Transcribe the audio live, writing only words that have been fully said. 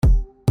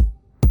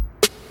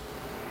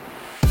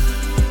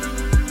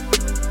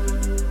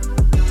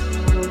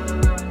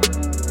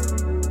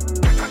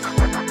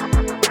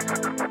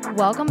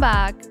Welcome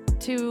back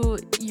to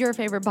your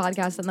favorite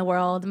podcast in the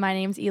world. My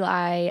name's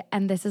Eli,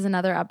 and this is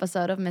another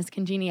episode of Miss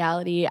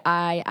Congeniality.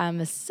 I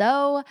am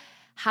so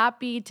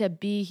happy to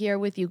be here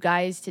with you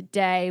guys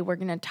today. We're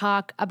going to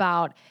talk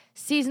about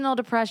seasonal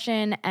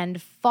depression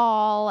and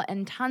fall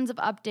and tons of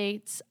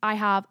updates. I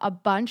have a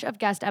bunch of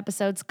guest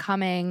episodes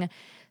coming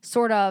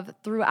sort of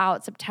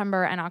throughout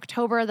September and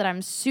October that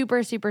I'm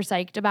super, super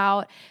psyched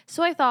about.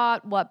 So I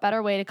thought, what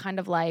better way to kind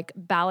of like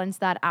balance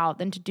that out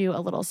than to do a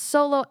little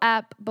solo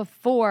ep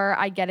before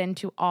I get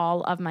into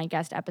all of my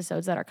guest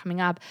episodes that are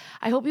coming up.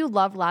 I hope you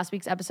loved last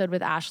week's episode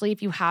with Ashley.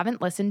 If you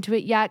haven't listened to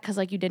it yet because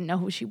like you didn't know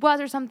who she was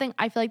or something,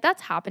 I feel like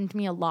that's happened to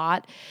me a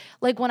lot.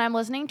 Like when I'm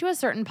listening to a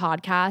certain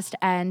podcast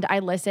and I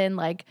listen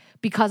like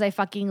because I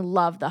fucking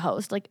love the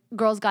host, like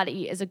Girls Gotta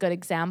Eat is a good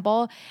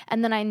example.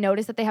 And then I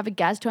notice that they have a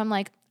guest who I'm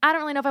like, I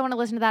don't really know if I want to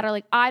listen to that, or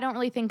like, I don't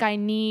really think I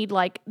need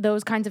like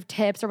those kinds of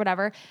tips or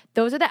whatever.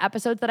 Those are the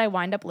episodes that I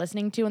wind up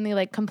listening to and they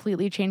like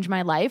completely change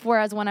my life.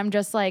 Whereas when I'm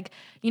just like,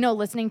 you know,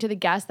 listening to the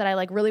guest that I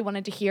like really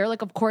wanted to hear,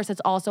 like, of course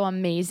it's also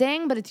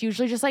amazing, but it's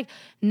usually just like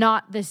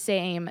not the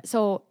same.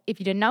 So if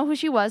you didn't know who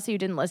she was, so you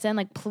didn't listen,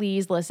 like,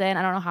 please listen.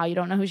 I don't know how you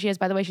don't know who she is.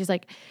 By the way, she's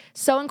like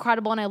so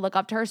incredible and I look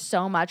up to her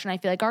so much. And I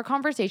feel like our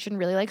conversation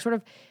really like sort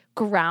of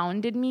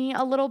grounded me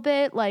a little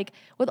bit. Like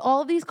with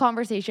all of these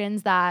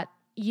conversations that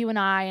you and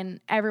I and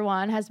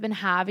everyone has been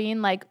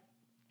having like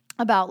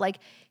about like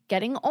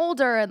getting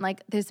older and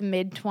like this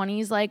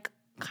mid-20s like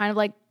kind of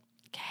like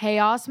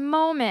chaos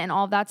moment and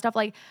all of that stuff.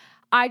 Like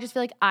I just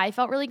feel like I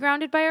felt really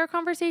grounded by our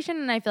conversation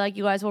and I feel like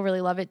you guys will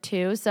really love it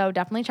too. So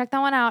definitely check that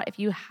one out if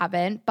you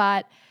haven't.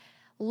 But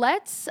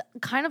let's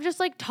kind of just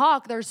like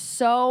talk. There's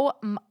so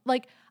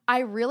like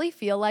I really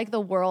feel like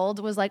the world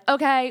was like,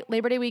 okay,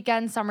 Labor Day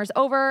weekend, summer's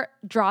over,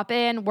 drop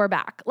in, we're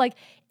back. Like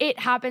it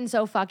happened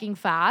so fucking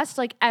fast.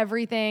 Like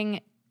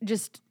everything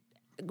just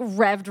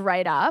revved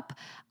right up.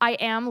 I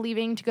am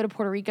leaving to go to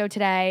Puerto Rico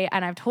today.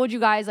 And I've told you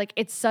guys, like,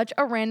 it's such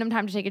a random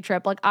time to take a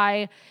trip. Like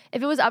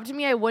if it was up to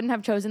me, I wouldn't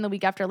have chosen the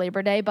week after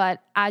Labor Day.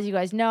 But as you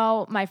guys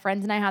know, my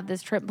friends and I have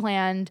this trip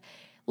planned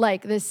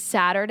like this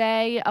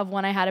Saturday of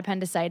when I had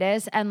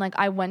appendicitis. And like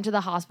I went to the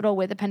hospital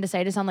with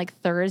appendicitis on like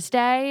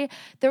Thursday.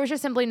 There was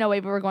just simply no way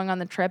we were going on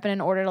the trip. And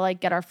in order to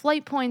like get our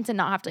flight points and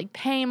not have to like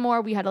pay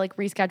more, we had to like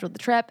reschedule the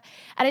trip.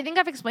 And I think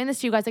I've explained this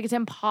to you guys. Like it's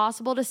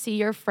impossible to see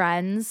your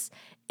friends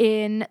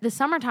in the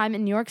summertime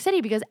in New York City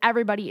because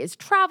everybody is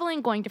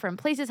traveling, going different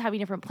places, having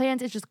different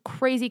plans. It's just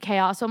crazy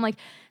chaos. So I'm like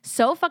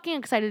so fucking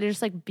excited to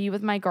just like be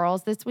with my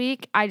girls this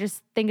week. I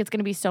just think it's going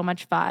to be so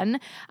much fun.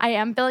 I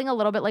am feeling a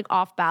little bit like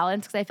off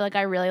balance because I feel like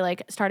I really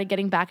like started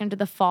getting back into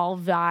the fall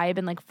vibe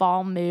and like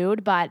fall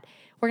mood, but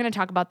we're going to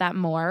talk about that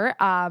more.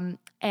 And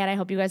I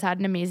hope you guys had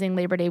an amazing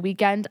Labor Day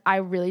weekend. I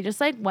really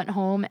just like went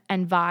home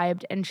and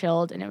vibed and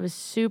chilled and it was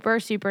super,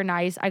 super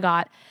nice. I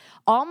got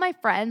all my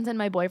friends and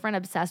my boyfriend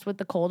obsessed with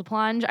the cold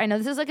plunge. I know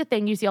this is like a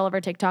thing you see all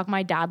over TikTok.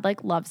 My dad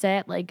like loves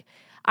it. Like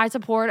I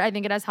support, I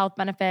think it has health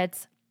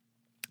benefits.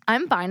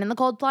 I'm fine in the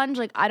cold plunge.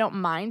 Like I don't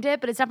mind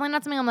it, but it's definitely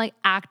not something I'm like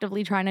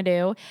actively trying to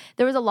do.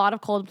 There was a lot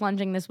of cold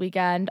plunging this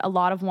weekend, a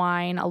lot of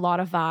wine, a lot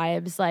of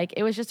vibes. Like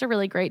it was just a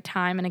really great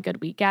time and a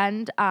good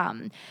weekend.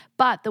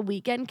 But the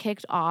weekend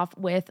kicked off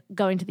with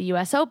going to the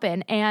US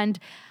Open, and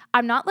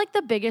I'm not like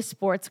the biggest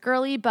sports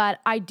girly, but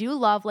I do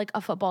love like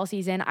a football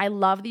season. I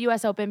love the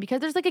US Open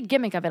because there's like a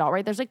gimmick of it all,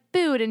 right? There's like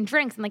food and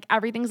drinks and like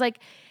everything's like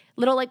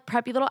little like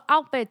preppy little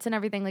outfits and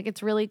everything. Like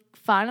it's really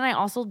fun. And I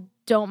also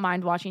don't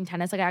mind watching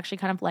tennis. Like I actually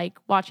kind of like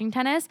watching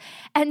tennis.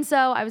 And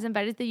so I was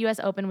invited to the US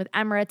Open with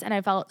Emirates and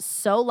I felt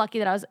so lucky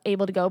that I was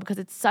able to go because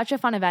it's such a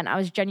fun event. I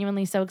was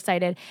genuinely so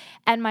excited.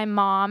 And my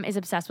mom is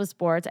obsessed with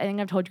sports. I think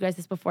I've told you guys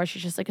this before.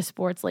 She's just like a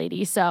sports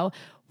lady. So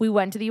we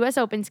went to the US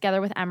Open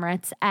together with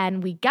Emirates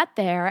and we get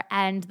there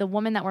and the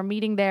woman that we're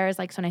meeting there is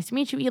like, so nice to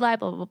meet you, Eli,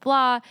 blah, blah, blah,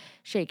 blah.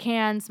 Shake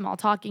hands, small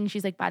talking.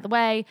 She's like, by the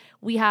way,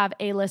 we have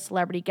A-list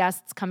celebrity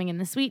guests coming in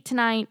the suite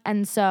tonight.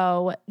 And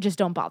so just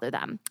don't bother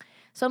them.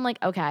 So I'm like,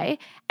 okay.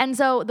 And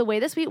so the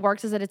way the suite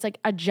works is that it's like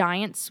a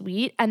giant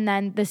suite and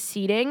then the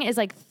seating is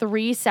like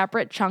 3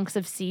 separate chunks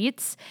of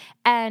seats.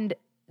 And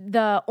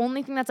the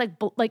only thing that's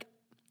like,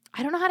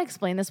 I don't know how to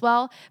explain this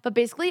well, but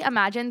basically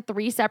imagine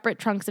 3 separate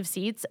chunks of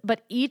seats,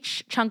 but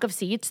each chunk of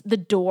seats, the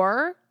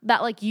door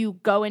that like you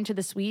go into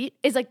the suite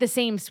is like the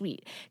same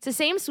suite. It's the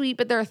same suite,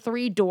 but there are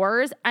 3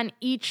 doors and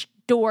each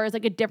door is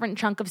like a different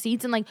chunk of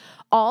seats. And like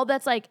all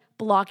that's like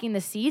blocking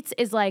the seats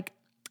is like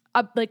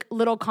a like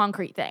little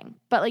concrete thing,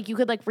 but like you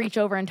could like reach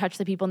over and touch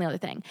the people in the other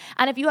thing.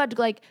 And if you had to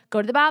like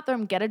go to the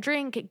bathroom, get a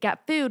drink,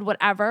 get food,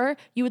 whatever,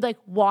 you would like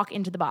walk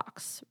into the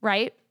box,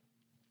 right?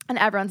 And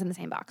everyone's in the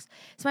same box.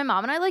 So my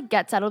mom and I like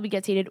get settled, we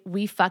get seated.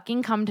 We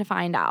fucking come to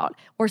find out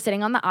we're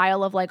sitting on the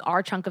aisle of like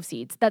our chunk of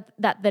seats. That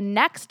the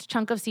next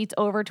chunk of seats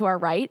over to our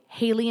right,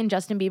 Haley and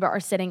Justin Bieber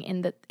are sitting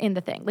in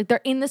the thing. Like they're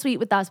in the suite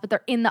with us, but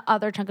they're in the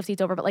other chunk of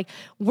seats over. But like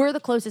we're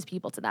the closest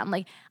people to them.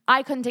 Like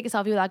I couldn't take a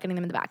selfie without getting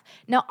them in the back.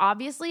 Now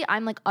obviously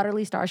I'm like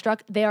utterly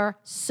starstruck. They are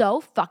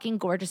so fucking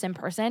gorgeous in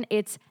person.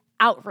 It's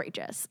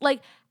outrageous.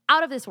 Like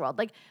out of this world.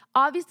 Like,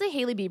 obviously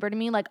Hailey Bieber to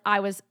me, like, I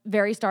was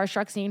very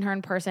starstruck seeing her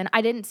in person.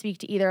 I didn't speak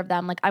to either of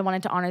them. Like, I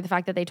wanted to honor the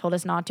fact that they told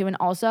us not to. And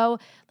also,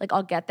 like,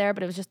 I'll get there,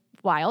 but it was just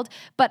wild.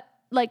 But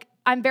like,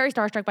 I'm very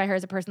starstruck by her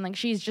as a person. Like,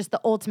 she's just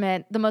the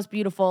ultimate, the most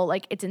beautiful.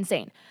 Like, it's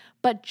insane.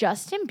 But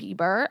Justin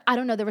Bieber, I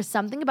don't know. There was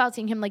something about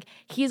seeing him. Like,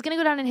 he's going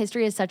to go down in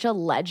history as such a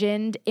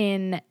legend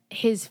in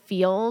his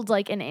field.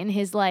 Like, and in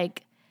his,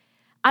 like,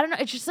 I don't know.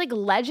 It's just like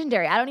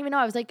legendary. I don't even know.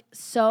 I was like,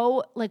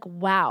 so like,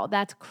 wow,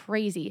 that's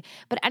crazy.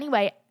 But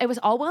anyway, it was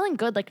all well and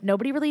good. Like,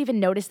 nobody really even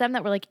noticed them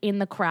that were like in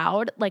the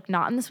crowd, like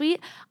not in the suite,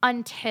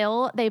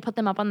 until they put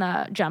them up on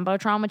the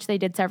Jumbotron, which they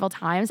did several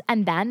times.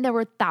 And then there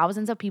were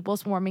thousands of people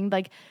swarming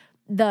like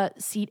the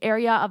seat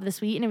area of the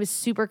suite. And it was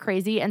super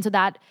crazy. And so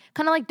that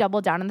kind of like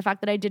doubled down on the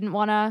fact that I didn't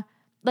want to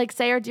like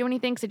say or do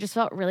anything, because it just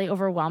felt really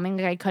overwhelming.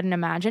 Like, I couldn't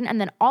imagine. And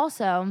then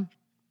also,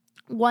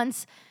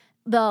 once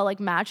the like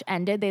match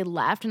ended, they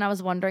left, and I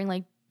was wondering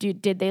like,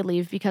 did they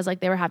leave because like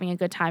they were having a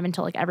good time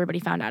until like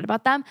everybody found out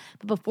about them?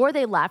 But before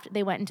they left,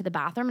 they went into the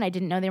bathroom, and I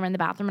didn't know they were in the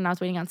bathroom, and I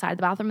was waiting outside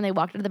the bathroom, and they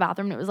walked into the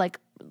bathroom, and it was like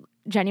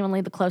genuinely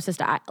the closest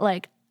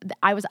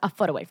I was a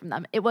foot away from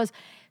them. It was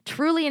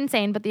truly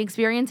insane, but the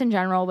experience in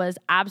general was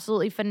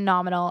absolutely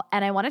phenomenal.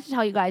 And I wanted to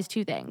tell you guys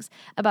two things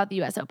about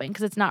the US Open,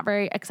 because it's not a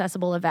very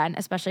accessible event,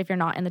 especially if you're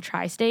not in the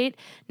tri-state.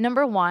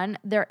 Number one,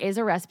 there is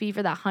a recipe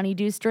for that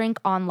honeydew drink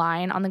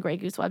online on the Grey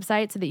Goose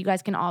website so that you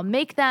guys can all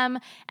make them.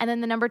 And then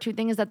the number two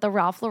thing is that the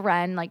Ralph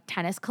Lauren like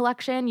tennis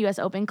collection, US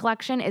Open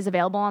collection, is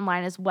available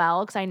online as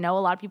well, because I know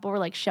a lot of people were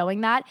like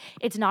showing that.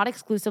 It's not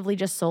exclusively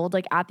just sold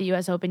like at the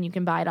US Open. You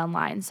can buy it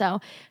online. So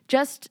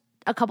just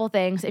a couple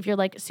things if you're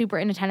like super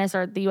into tennis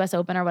or the US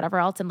Open or whatever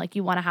else, and like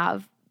you want to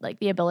have like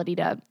the ability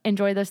to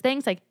enjoy those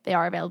things, like they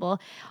are available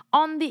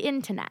on the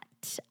internet.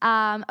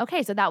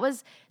 Okay, so that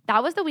was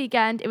the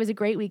weekend. It was a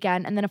great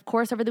weekend. And then of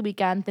course over the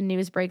weekend, the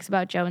news breaks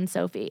about Joe and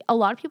Sophie. A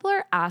lot of people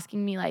are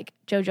asking me like,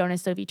 Joe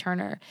Jonas, Sophie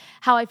Turner,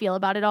 how I feel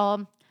about it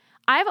all.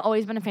 I've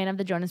always been a fan of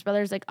the Jonas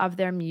Brothers, like of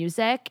their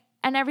music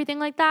and everything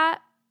like that.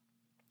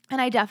 And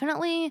I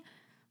definitely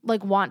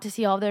like want to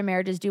see all of their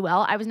marriages do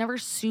well. I was never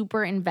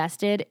super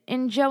invested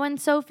in Joe and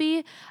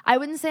Sophie. I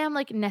wouldn't say I'm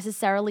like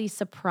necessarily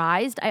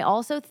surprised. I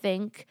also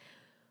think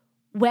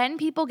when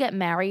people get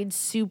married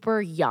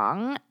super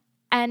young,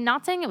 and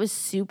not saying it was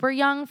super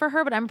young for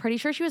her, but I'm pretty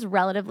sure she was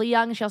relatively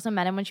young. She also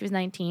met him when she was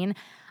 19.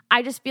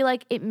 I just feel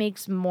like it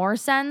makes more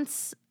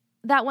sense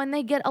that when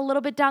they get a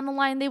little bit down the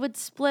line, they would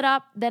split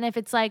up than if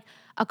it's like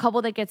a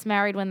couple that gets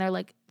married when they're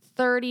like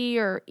 30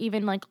 or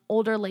even like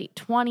older, late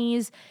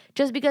 20s,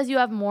 just because you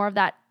have more of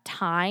that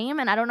time.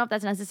 And I don't know if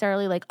that's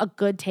necessarily like a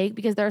good take,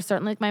 because there are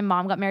certainly, like, my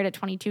mom got married at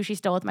 22. She's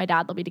still with my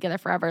dad. They'll be together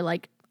forever.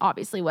 Like,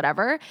 obviously,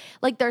 whatever.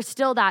 Like, there's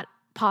still that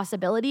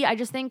possibility. I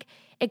just think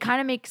it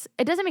doesn't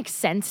make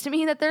sense to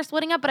me that they're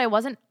splitting up, but I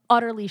wasn't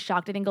utterly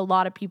shocked. I think a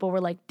lot of people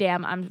were like,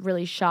 damn, I'm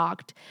really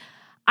shocked.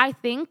 I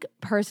think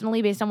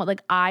personally, based on what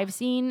like I've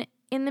seen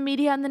in the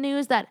media and the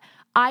news, that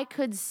I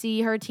could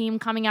see her team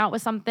coming out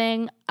with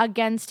something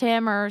against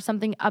him or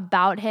something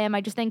about him.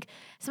 I just think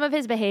some of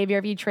his behavior,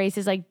 if you trace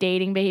his like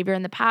dating behavior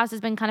in the past,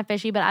 has been kind of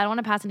fishy, but I don't want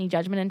to pass any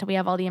judgment until we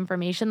have all the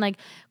information. Like,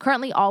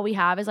 currently all we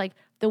have is like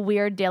the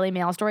weird Daily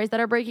Mail stories that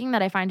are breaking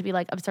that I find to be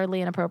like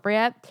absurdly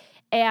inappropriate.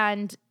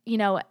 And, you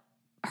know,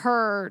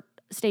 her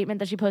statement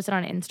that she posted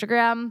on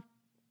Instagram,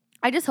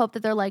 I just hope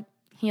that they're like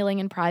healing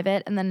in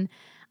private, and then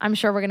I'm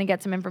sure we're going to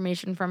get some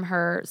information from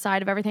her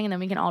side of everything, and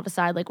then we can all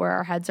decide like where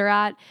our heads are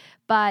at.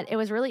 But it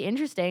was really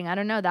interesting. I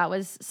don't know. That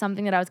was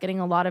something that I was getting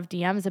a lot of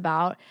DMs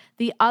about.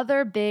 The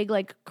other big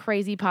like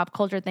crazy pop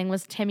culture thing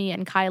was Timmy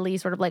and Kylie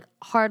sort of like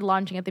hard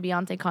launching at the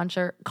Beyonce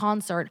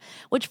concert,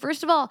 which,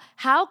 first of all,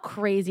 how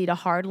crazy to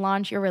hard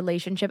launch your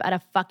relationship at a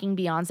fucking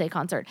Beyonce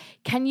concert.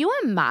 Can you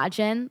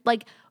imagine?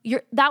 Like,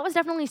 that was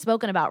definitely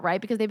spoken about, right?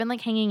 Because they've been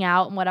like hanging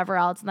out and whatever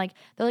else. And like,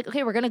 they're like,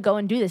 okay, we're going to go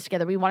and do this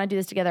together. We want to do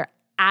this together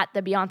at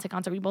the Beyonce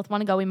concert. We both want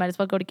to go. We might as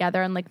well go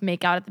together and like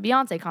make out at the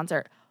Beyonce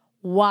concert.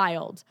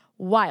 Wild.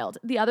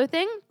 The other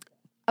thing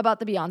about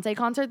the Beyonce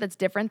concert that's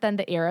different than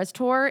the Eras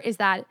tour is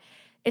that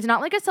it's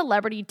not like a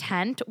celebrity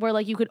tent where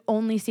like you could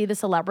only see the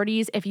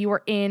celebrities if you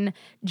were in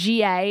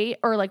GA,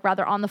 or like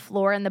rather on the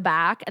floor in the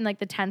back, and like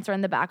the tents are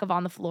in the back of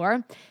on the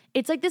floor.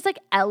 It's like this like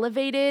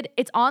elevated,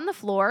 it's on the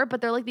floor, but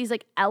they're like these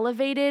like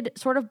elevated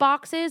sort of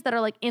boxes that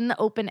are like in the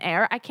open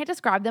air. I can't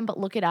describe them, but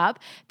look it up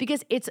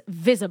because it's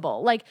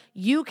visible. Like,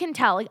 you can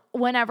tell, like,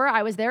 whenever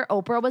I was there,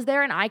 Oprah was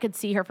there and I could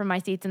see her from my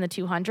seats in the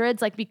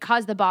 200s, like,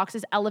 because the box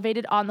is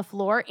elevated on the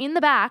floor in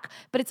the back,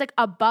 but it's like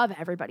above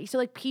everybody. So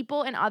like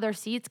people in other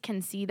seats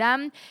can see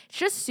them. It's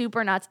just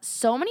super nuts.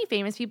 So many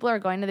famous people are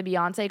going to the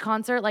Beyonce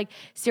concert. Like,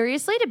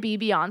 seriously, to be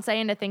Beyonce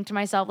and to think to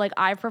myself, like,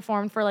 I've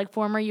performed for like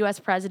former US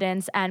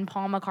presidents and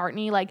Paul McCartney.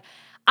 Like,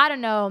 I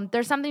don't know.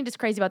 There's something just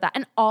crazy about that.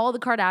 And all the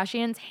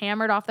Kardashians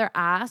hammered off their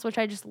ass, which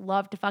I just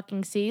love to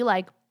fucking see.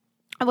 Like,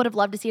 I would have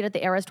loved to see it at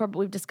the Eras tour, but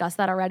we've discussed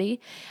that already.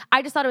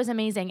 I just thought it was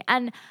amazing.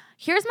 And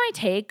here's my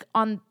take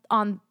on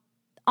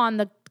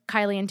the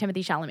Kylie and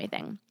Timothée Chalamet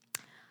thing.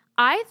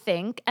 I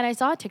think, and I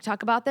saw a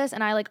TikTok about this,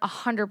 and I like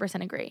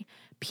 100% agree.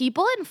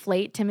 People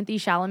inflate Timothée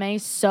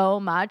Chalamet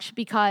so much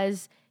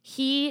because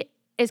he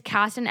is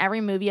cast in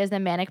every movie as the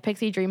manic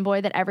pixie dream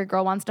boy that every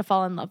girl wants to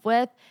fall in love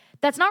with.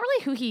 That's not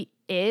really who he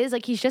is.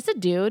 Like, he's just a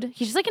dude.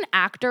 He's just like an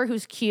actor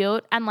who's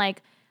cute and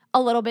like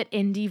a little bit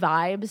indie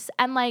vibes.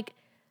 And like,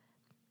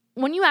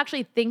 when you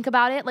actually think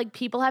about it, like,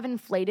 people have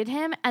inflated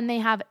him and they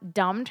have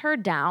dumbed her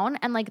down,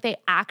 and like they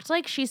act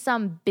like she's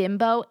some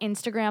bimbo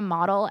Instagram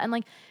model. And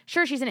like,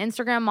 sure, she's an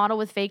Instagram model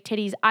with fake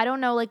titties. I don't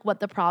know like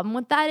what the problem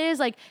with that is.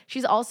 Like,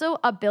 she's also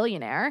a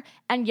billionaire,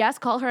 and yes,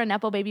 call her a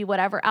nepo baby,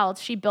 whatever else.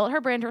 She built her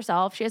brand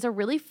herself. She has a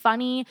really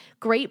funny,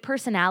 great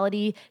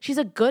personality. She's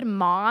a good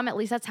mom. At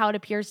least that's how it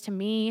appears to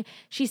me.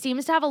 She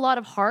seems to have a lot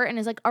of heart and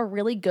is like a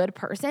really good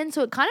person.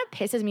 So it kind of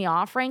pisses me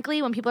off,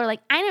 frankly, when people are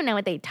like, I don't know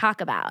what they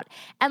talk about.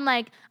 And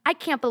like, I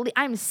can't believe,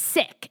 I'm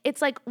sick.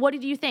 It's like, what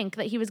did you think?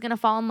 That he was going to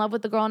fall in love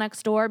with the girl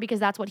next door because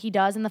that's what he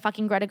does in the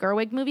fucking Greta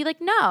Gerwig movie?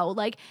 Like, no.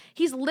 Like,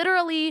 he's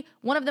literally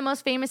one of the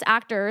most famous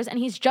actors and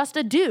he's just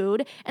a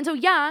dude. And so,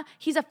 yeah,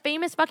 he's a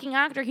famous fucking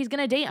actor. He's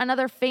going to date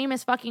another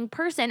famous fucking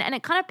person. And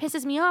it kind of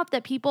pisses me off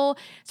that people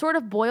sort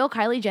of boil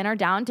Kylie Jenner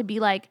down to be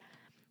like,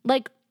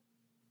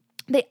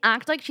 they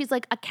act like she's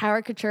like a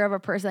caricature of a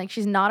person. Like,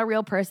 she's not a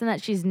real person,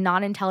 that she's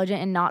not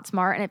intelligent and not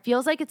smart. And it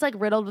feels like it's like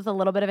riddled with a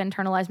little bit of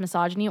internalized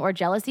misogyny or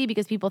jealousy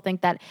because people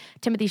think that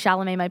Timothée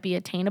Chalamet might be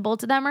attainable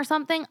to them or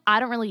something.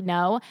 I don't really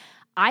know.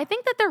 I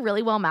think that they're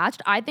really well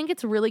matched. I think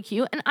it's really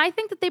cute. And I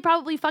think that they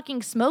probably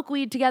fucking smoke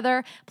weed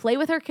together, play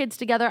with her kids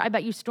together. I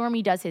bet you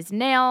Stormy does his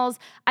nails.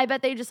 I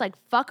bet they just like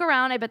fuck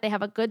around. I bet they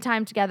have a good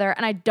time together.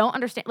 And I don't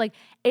understand. Like,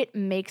 it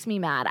makes me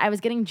mad. I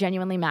was getting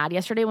genuinely mad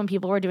yesterday when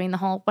people were doing the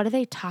whole, what do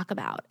they talk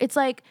about? It's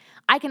like,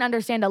 I can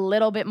understand a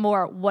little bit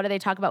more. What do they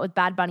talk about with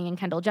Bad Bunny and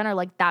Kendall Jenner?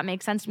 Like, that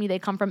makes sense to me. They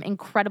come from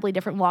incredibly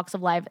different walks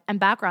of life and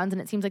backgrounds.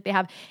 And it seems like they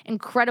have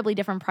incredibly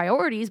different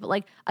priorities. But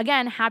like,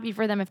 again, happy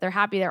for them. If they're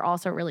happy, they're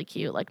also really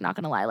cute. Like, not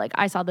gonna lie. Like,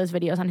 I saw those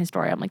videos on his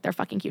story. I'm like, they're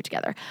fucking cute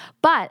together.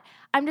 But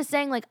I'm just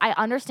saying, like, I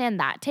understand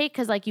that take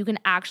because, like, you can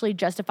actually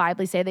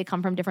justifiably say they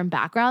come from different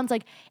backgrounds.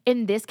 Like,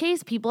 in this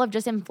case, people have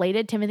just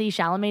inflated Timothée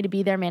Chalamet to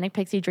be their manic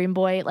pixie dream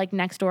boy, like,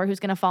 next door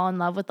who's going to fall in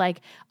love with, like,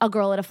 a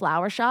girl at a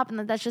flower shop. And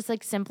that's just,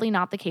 like, simply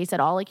not the case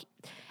at all. Like,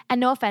 and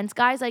no offense,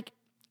 guys, like,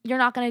 you're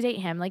not going to date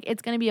him. Like,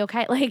 it's going to be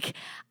okay. Like,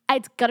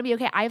 it's going to be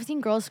okay. I've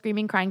seen girls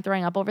screaming, crying,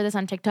 throwing up over this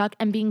on TikTok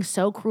and being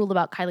so cruel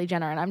about Kylie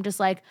Jenner. And I'm just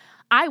like,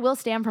 I will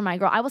stand for my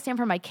girl. I will stand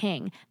for my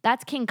king.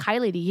 That's King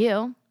Kylie to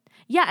you.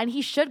 Yeah, and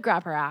he should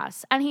grab her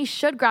ass. And he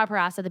should grab her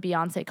ass at the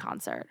Beyonce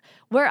concert.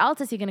 Where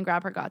else is he going to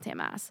grab her goddamn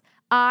ass?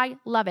 I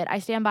love it. I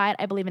stand by it.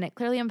 I believe in it.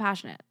 Clearly, I'm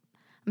passionate.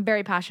 I'm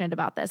very passionate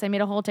about this. I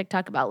made a whole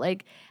TikTok about,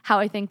 like, how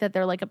I think that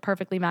they're, like, a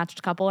perfectly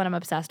matched couple, and I'm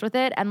obsessed with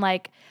it. And,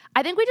 like,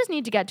 I think we just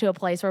need to get to a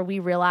place where we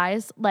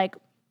realize, like,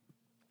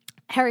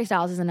 Harry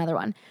Styles is another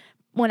one.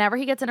 Whenever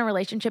he gets in a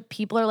relationship,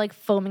 people are like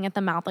foaming at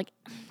the mouth, like,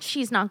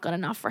 she's not good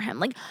enough for him.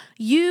 Like,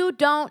 you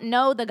don't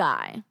know the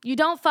guy. You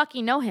don't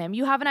fucking know him.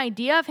 You have an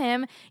idea of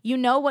him. You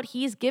know what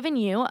he's given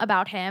you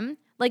about him.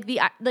 Like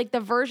the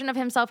version of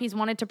himself he's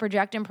wanted to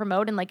project and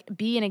promote and like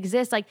be and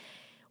exist. Like,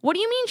 what do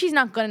you mean she's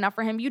not good enough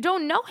for him? You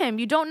don't know him.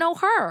 You don't know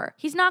her.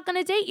 He's not going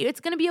to date you. It's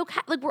going to be okay.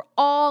 Like, we're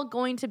all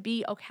going to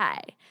be okay.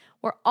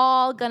 We're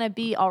all going to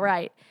be all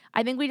right.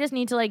 I think we just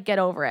need to like get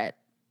over it.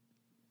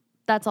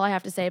 That's all I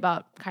have to say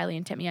about Kylie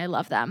and Timmy. I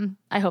love them.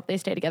 I hope they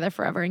stay together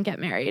forever and get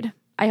married.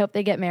 I hope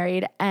they get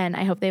married, and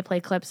I hope they play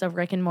clips of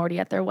Rick and Morty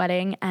at their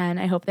wedding, and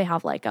I hope they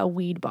have like a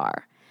weed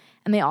bar.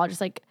 And they all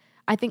just like,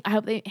 I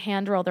hope they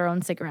hand roll their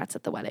own cigarettes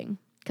at the wedding,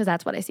 because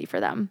that's what I see for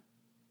them.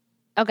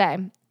 Okay,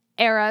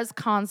 Eras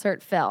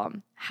concert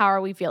film. How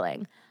are we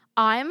feeling?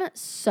 I'm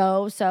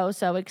so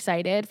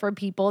excited for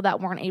people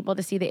that weren't able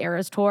to see the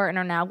Eras tour and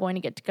are now going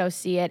to get to go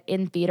see it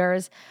in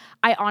theaters.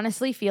 I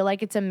honestly feel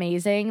like it's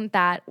amazing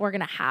that we're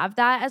going to have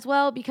that as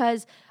well,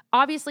 because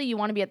obviously you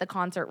want to be at the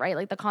concert, right?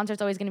 Like, the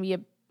concert's always going to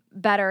be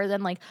better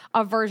than like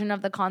a version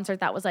of the concert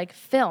that was like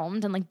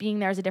filmed, and like being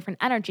there is a different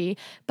energy.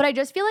 But I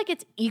just feel like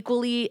it's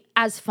equally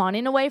as fun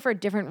in a way for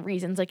different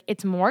reasons. Like,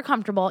 it's more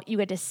comfortable. You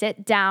get to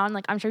sit down.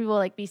 Like, I'm sure people will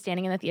like be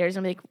standing in the theaters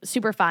and be like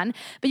super fun,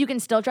 but you can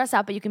still dress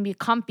up, but you can be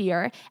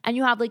comfier, and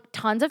you have like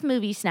tons of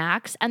movie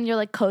snacks, and you're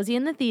like cozy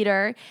in the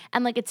theater,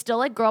 and like it's still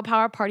like girl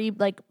power party,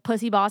 like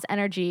pussy boss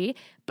energy,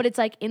 but it's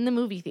like in the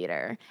movie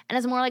theater, and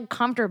it's more like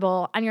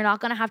comfortable, and you're not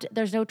gonna have to,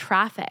 there's no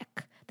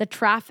traffic.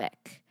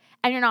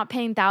 And you're not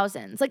paying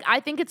thousands. Like,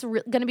 I think it's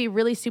going to be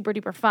really super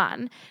duper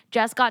fun.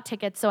 Jess got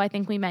tickets, so I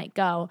think we might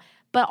go.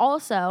 But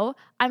also,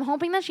 I'm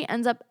hoping that she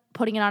ends up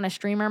putting it on a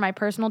streamer. My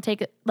personal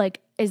take, like,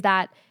 is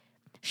that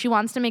she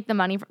wants to make the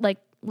money. Like,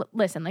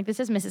 listen, like, this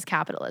is Mrs.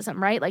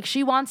 Capitalism, right? Like,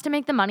 she wants to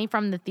make the money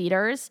from the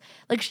theaters.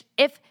 Like,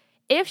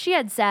 if she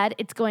had said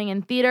it's going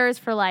in theaters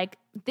for, like,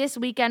 this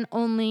weekend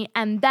only,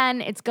 and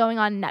then it's going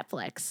on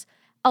Netflix,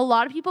 a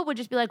lot of people would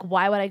just be like,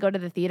 why would I go to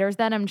the theaters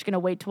then? I'm just going to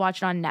wait to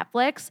watch it on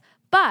Netflix.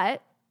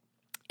 But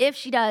if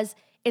she does,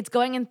 it's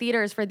going in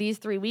theaters for these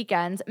 3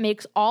 weekends,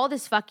 makes all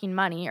this fucking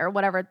money or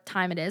whatever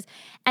time it is,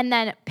 and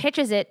then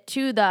pitches it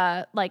to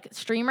the like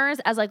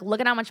streamers as like, look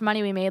at how much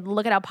money we made.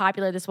 Look at how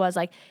popular this was.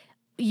 Like,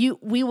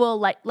 we will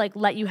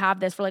let you have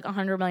this for like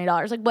 $100 million,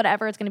 like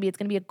whatever it's going to be. It's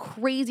going to be a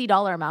crazy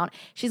dollar amount.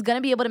 She's going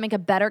to be able to make a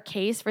better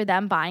case for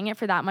them buying it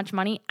for that much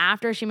money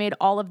after she made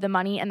all of the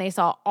money and they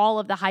saw all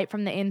of the hype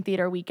from the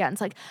in-theater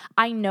weekends. Like,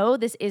 I know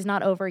this is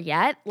not over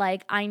yet.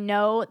 Like, I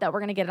know that we're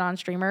going to get it on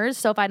streamers.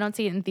 So if I don't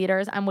see it in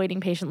theaters, I'm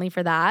waiting patiently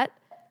for that.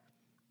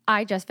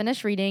 I just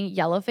finished reading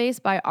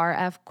Yellowface by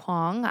R.F.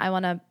 Kuang. I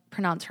want to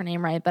pronounce her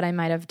name right, but I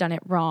might have done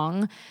it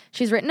wrong.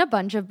 She's written a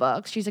bunch of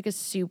books. She's like a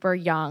super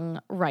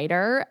young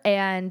writer,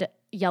 and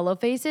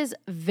Yellowface is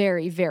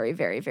very, very,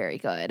 very, very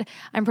good.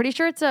 I'm pretty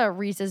sure it's a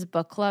Reese's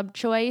Book Club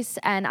choice,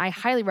 and I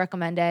highly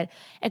recommend it.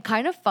 It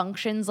kind of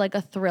functions like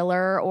a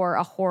thriller or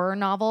a horror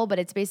novel, but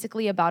it's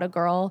basically about a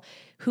girl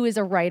who is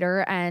a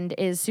writer and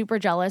is super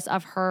jealous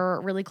of her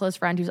really close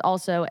friend who's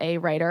also a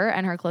writer,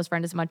 and her close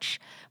friend is much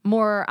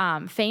more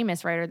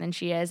famous writer than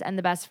she is, and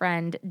the best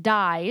friend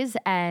dies,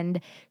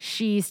 and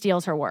she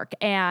steals her work,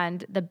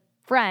 and the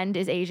friend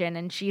is Asian,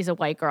 and she's a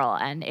white girl,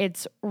 and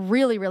it's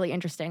really, really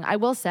interesting. I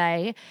will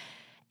say,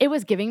 it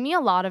was giving me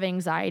a lot of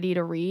anxiety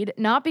to read,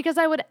 not because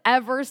I would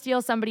ever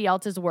steal somebody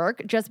else's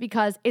work, just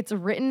because it's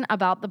written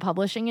about the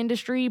publishing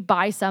industry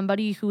by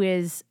somebody who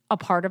is a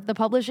part of the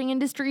publishing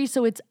industry.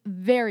 So it's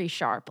very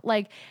sharp.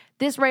 Like,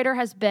 this writer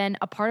has been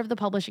a part of the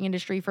publishing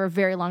industry for a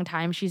very long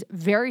time. She's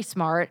very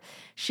smart.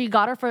 She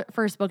got her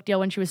first book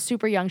deal when she was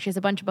super young. She has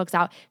a bunch of books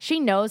out.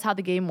 She knows how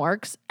the game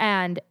works.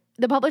 And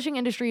the publishing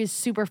industry is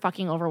super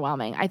fucking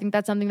overwhelming. I think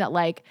that's something that,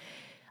 like,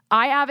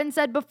 I haven't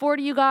said before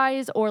to you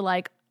guys, or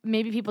like,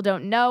 maybe people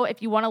don't know.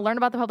 If you want to learn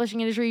about the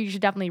publishing industry, you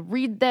should definitely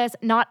read this.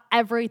 Not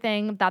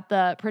everything that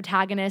the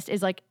protagonist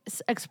is like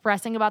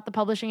expressing about the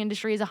publishing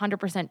industry is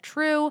 100%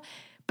 true,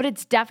 but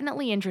it's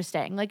definitely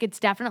interesting. Like, it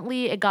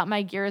got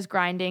my gears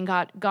grinding,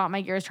 got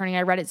my gears turning.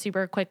 I read it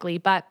super quickly,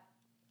 but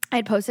I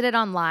had posted it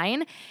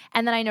online,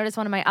 and then I noticed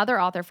one of my other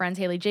author friends,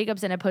 Haley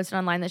Jacobson, had posted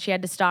online that she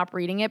had to stop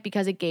reading it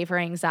because it gave her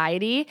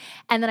anxiety.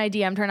 And then I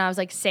DM'd her and I was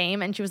like,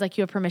 same. And she was like,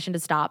 you have permission to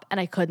stop. And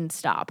I couldn't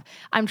stop.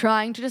 I'm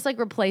trying to just like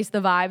replace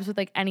the vibes with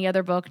like any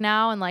other book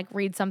now and like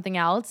read something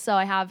else. So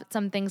I have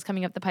some things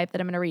coming up the pipe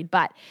that I'm going to read,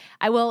 but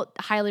I will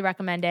highly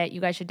recommend it.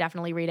 You guys should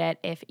definitely read it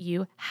if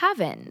you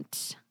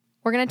haven't.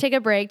 We're going to take a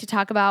break to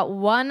talk about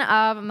one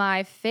of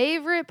my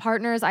favorite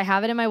partners. I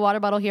have it in my water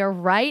bottle here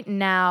right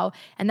now,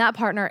 and that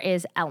partner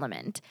is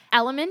Element.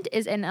 Element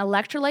is an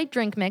electrolyte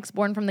drink mix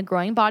born from the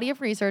growing body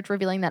of research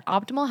revealing that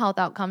optimal health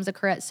outcomes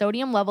occur at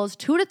sodium levels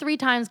 2 to 3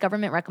 times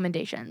government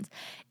recommendations.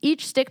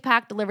 Each stick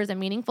pack delivers a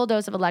meaningful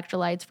dose of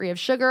electrolytes free of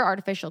sugar,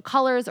 artificial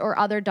colors, or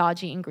other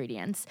dodgy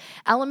ingredients.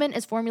 Element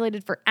is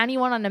formulated for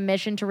anyone on a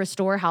mission to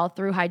restore health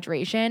through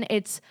hydration.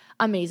 It's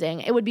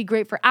amazing. It would be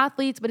great for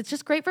athletes, but it's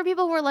just great for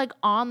people who are like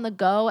on the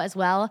go as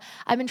well.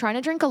 I've been trying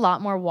to drink a lot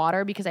more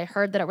water because I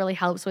heard that it really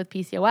helps with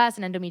PCOS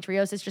and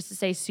endometriosis, just to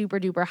stay super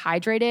duper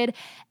hydrated.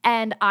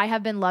 And I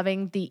have been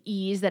loving the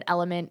ease that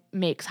Element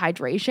makes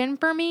hydration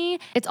for me.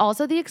 It's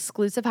also the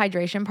exclusive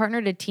hydration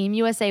partner to Team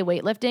USA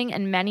weightlifting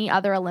and many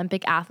other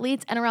Olympic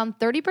athletes. And around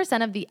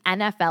 30% of the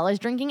NFL is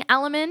drinking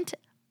Element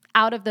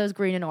out of those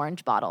green and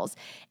orange bottles.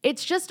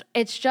 It's just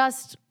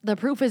the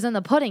proof is in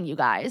the pudding, you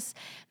guys.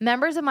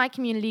 Members of my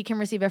community can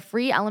receive a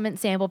free Element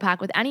sample pack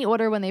with any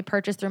order when they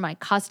purchase through my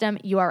custom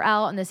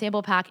URL, and the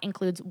sample pack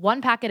includes 1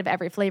 packet of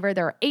every flavor.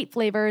 There are 8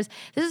 flavors.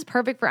 This is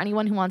perfect for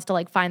anyone who wants to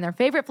like find their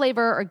favorite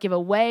flavor or give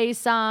away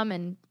some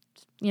and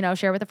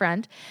share with a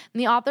friend. And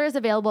the offer is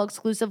available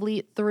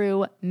exclusively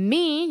through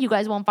me. You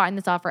guys won't find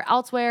this offer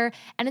elsewhere,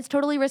 and it's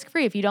totally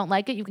risk-free. If you don't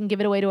like it, you can give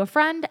it away to a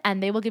friend,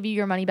 and they will give you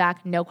your money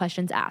back, no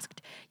questions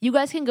asked. You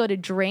guys can go to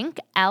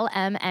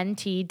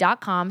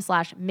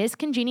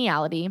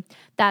drinklmnt.com/miscongeniality.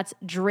 That's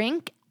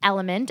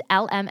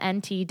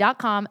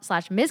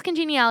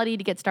drinklmnt.com/miscongeniality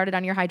to get started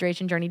on your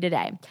hydration journey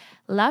today.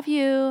 Love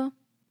you.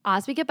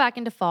 As we get back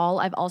into fall,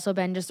 I've also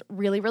been just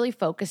really, really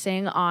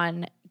focusing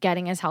on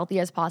getting as healthy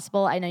as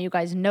possible. I know you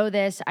guys know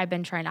this. I've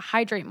been trying to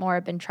hydrate more.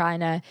 I've been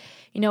trying to,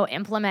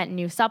 implement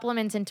new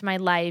supplements into my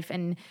life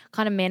and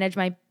kind of manage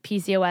my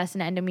PCOS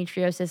and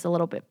endometriosis a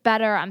little bit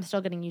better. I'm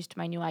still getting used to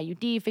my new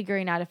IUD,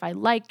 figuring out if I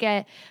like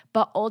it.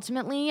 But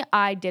ultimately,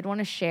 I did want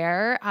to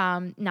share,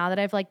 now that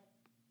I've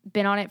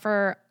been on it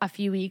for a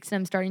few weeks and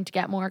I'm starting to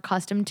get more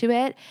accustomed to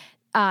it,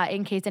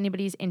 in case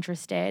anybody's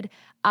interested,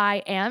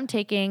 I am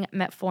taking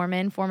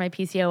metformin for my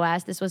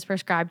PCOS. This was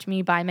prescribed to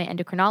me by my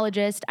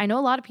endocrinologist. I know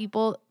a lot of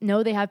people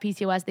know they have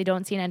PCOS. They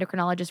don't see an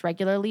endocrinologist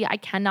regularly. I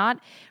cannot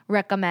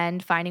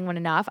recommend finding one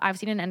enough. I've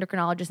seen an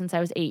endocrinologist since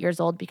I was 8 years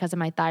old because of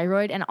my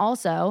thyroid. And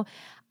also,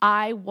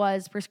 I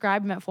was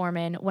prescribed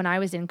metformin when I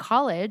was in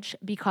college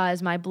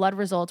because my blood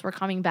results were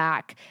coming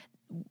back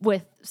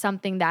with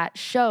something that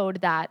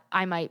showed that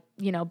I might,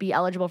 be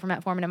eligible for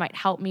metformin. It might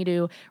help me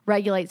to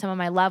regulate some of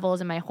my levels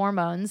and my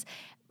hormones.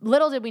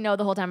 little did we know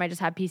the whole time I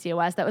just had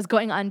PCOS that was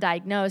going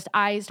undiagnosed.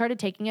 I started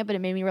taking it, but it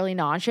made me really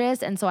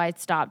nauseous. And so I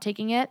stopped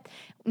taking it.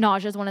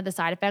 Nausea is one of the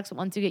side effects.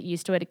 Once you get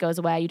used to it, it goes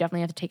away. You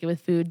definitely have to take it with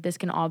food. This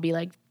can all be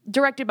like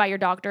directed by your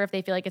doctor if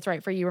they feel like it's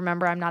right for you.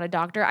 Remember, I'm not a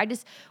doctor. I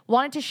just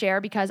wanted to share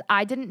because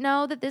I didn't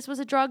know that this was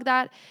a drug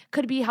that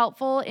could be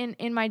helpful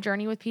in my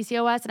journey with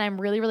PCOS. And I'm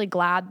really, really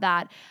glad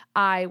that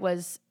I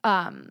was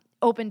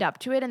opened up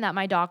to it and that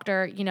my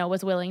doctor,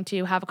 was willing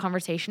to have a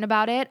conversation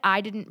about it.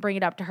 I didn't bring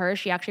it up to her.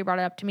 She actually brought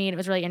it up to me, and it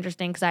was really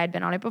interesting because I had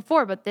been on it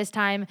before. But this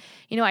time,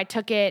 I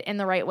took it in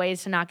the right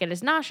ways to not get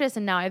as nauseous,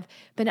 and now I've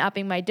been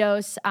upping my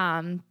dose.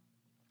 And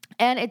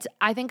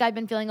I think I've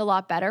been feeling a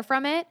lot better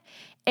from it.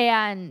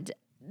 And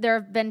there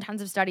have been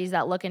tons of studies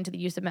that look into the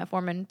use of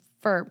metformin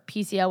for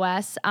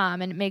PCOS,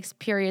 and it makes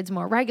periods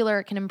more regular.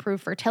 It can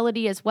improve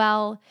fertility as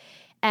well.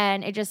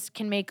 And it just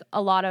can make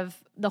a lot of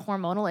the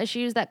hormonal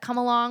issues that come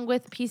along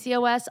with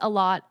PCOS a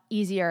lot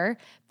easier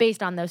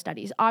based on those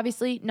studies.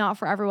 Obviously, not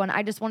for everyone.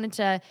 I just wanted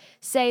to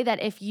say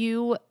that if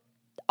you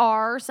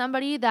are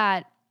somebody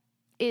that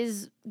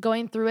is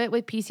going through it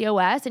with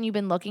PCOS and you've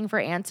been looking for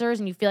answers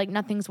and you feel like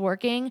nothing's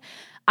working,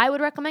 I would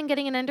recommend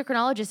getting an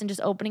endocrinologist and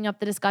just opening up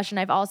the discussion.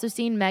 I've also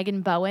seen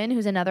Megan Bowen,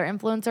 who's another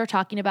influencer,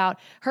 talking about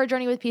her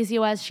journey with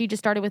PCOS. She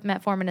just started with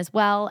metformin as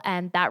well,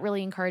 and that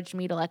really encouraged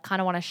me to kind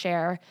of want to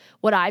share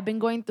what I've been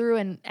going through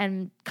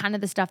and kind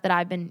of the stuff that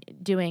I've been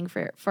doing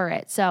for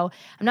it. So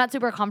I'm not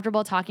super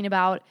comfortable talking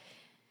about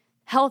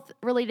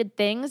health-related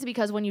things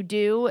because when you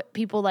do,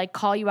 people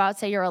call you out,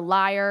 say you're a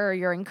liar, or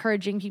you're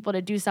encouraging people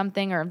to do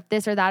something or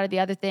this or that or the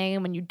other thing.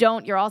 And when you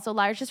don't, you're also a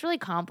liar. It's just really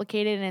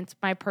complicated, and it's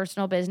my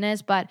personal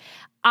business. But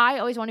I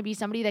always want to be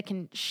somebody that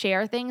can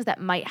share things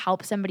that might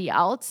help somebody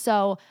else.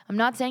 So I'm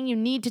not saying you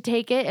need to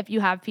take it if you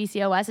have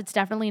PCOS. It's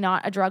definitely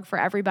not a drug for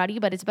everybody,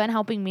 but it's been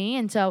helping me.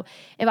 And so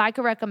if I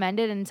could recommend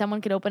it and someone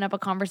could open up a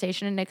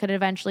conversation and it could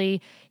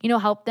eventually,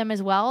 help them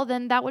as well,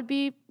 then that would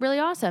be really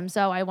awesome.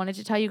 So I wanted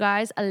to tell you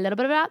guys a little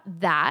bit about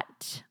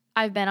that.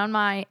 I've been on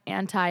my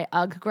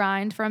anti-UGG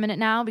grind for a minute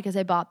now because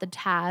I bought the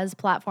Taz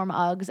platform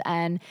Uggs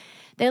and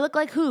they look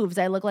like hooves.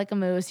 I look like a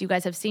moose. You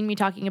guys have seen me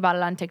talking about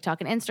it on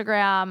TikTok and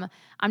Instagram.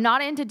 I'm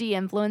not into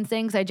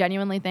de-influencing because I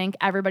genuinely think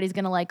everybody's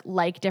going to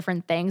like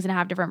different things and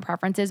have different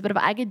preferences. But if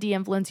I could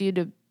de-influence you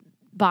to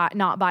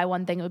not buy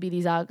one thing, it would be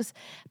these Uggs.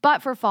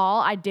 But for fall,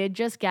 I did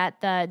just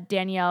get the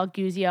Danielle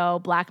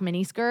Guzio black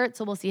mini skirt.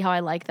 So we'll see how I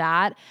like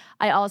that.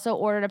 I also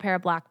ordered a pair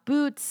of black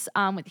boots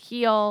with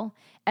heel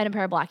and a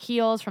pair of black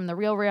heels from The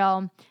Real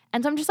Real.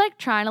 And so I'm just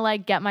trying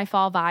to get my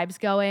fall vibes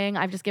going.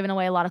 I've just given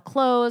away a lot of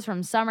clothes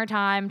from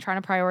summertime,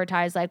 trying to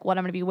prioritize what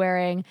I'm going to be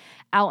wearing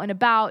out and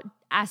about,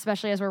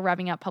 especially as we're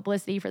revving up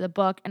publicity for the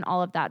book and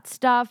all of that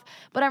stuff.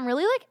 But I'm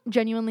really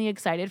genuinely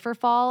excited for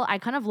fall. I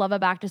kind of love a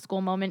back to school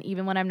moment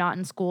even when I'm not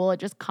in school. It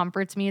just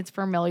comforts me. It's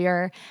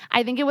familiar.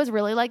 I think it was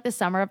really the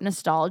summer of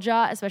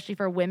nostalgia, especially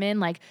for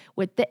women,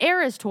 with the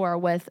Eras tour,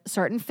 with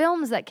certain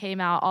films that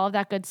came out, all of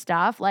that good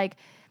stuff.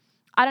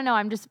 I don't know,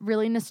 I'm just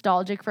really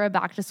nostalgic for a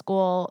back to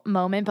school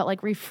moment, but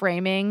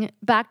reframing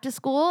back to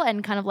school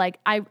and kind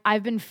of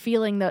I've been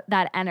feeling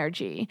that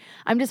energy.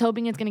 I'm just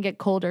hoping it's going to get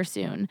colder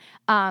soon.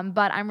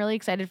 But I'm really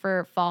excited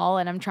for fall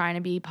and I'm trying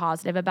to be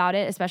positive about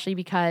it, especially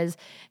because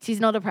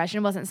seasonal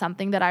depression wasn't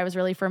something that I was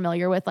really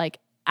familiar with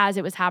as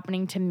it was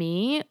happening to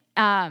me.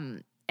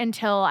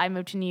 Until I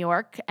moved to New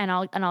York, and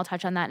I'll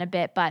touch on that in a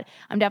bit, but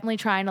I'm definitely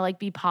trying to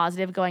be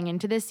positive going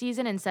into this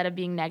season instead of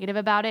being negative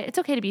about it. It's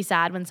okay to be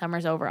sad when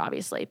summer's over,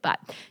 obviously, but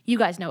you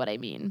guys know what I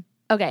mean.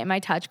 Okay, my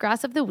touch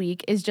grass of the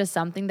week is just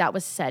something that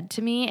was said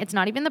to me. It's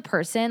not even the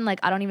person,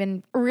 I don't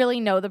even really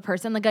know the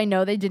person. I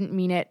know they didn't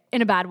mean it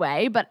in a bad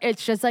way, but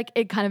it's just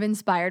it kind of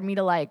inspired me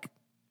to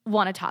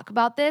want to talk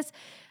about this.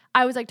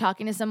 I was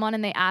talking to someone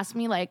and they asked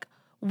me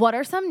what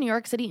are some New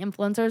York City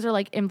influencers or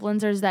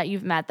influencers that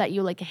you've met that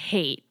you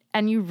hate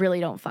and you really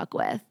don't fuck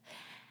with?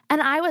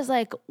 And I was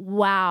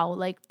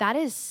wow, that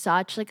is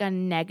such a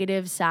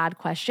negative, sad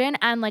question.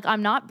 And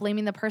I'm not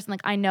blaming the person.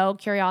 I know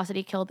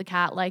curiosity killed the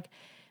cat.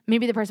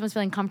 Maybe the person was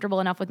feeling comfortable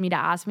enough with me to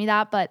ask me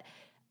that, but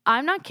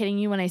I'm not kidding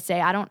you when I say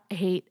I don't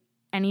hate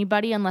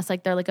anybody unless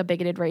they're a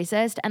bigoted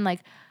racist. And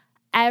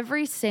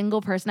every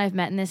single person I've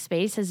met in this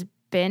space has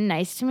been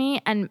nice to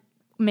me. And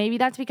maybe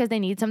that's because they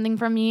need something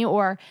from me,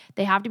 or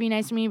they have to be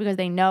nice to me because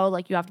they know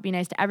you have to be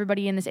nice to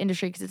everybody in this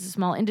industry because it's a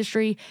small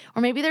industry,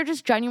 or maybe they're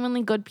just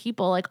genuinely good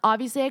people.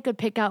 Obviously I could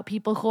pick out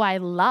people who I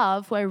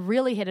love, who I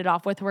really hit it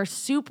off with, who are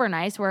super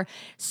nice, who are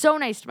so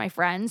nice to my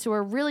friends, who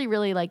are really,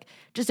 really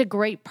just a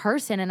great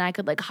person, and I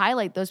could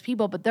highlight those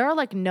people, but there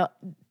are no,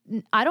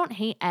 I don't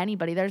hate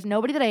anybody. There's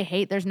nobody that I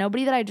hate. There's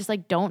nobody that I just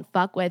don't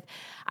fuck with.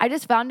 I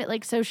just found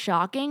it so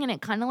shocking, and it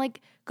kind of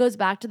goes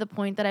back to the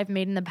point that I've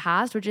made in the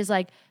past, which is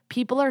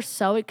people are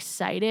so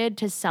excited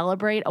to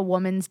celebrate a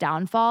woman's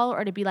downfall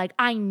or to be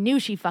I knew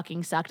she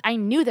fucking sucked. I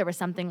knew there was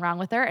something wrong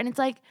with her. And it's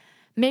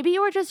maybe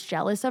you were just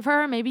jealous of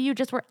her. Maybe you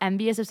just were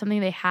envious of something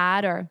they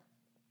had or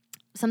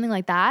something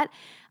like that.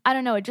 I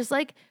don't know. It just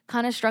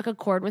kind of struck a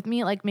chord with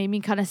me. Made me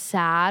kind of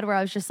sad, where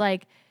I was just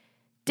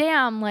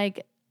damn,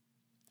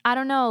 I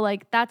don't know,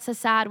 like that's a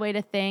sad way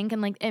to think.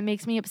 And like it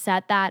makes me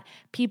upset that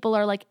people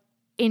are like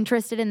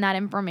interested in that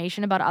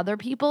information about other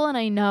people. And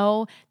I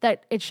know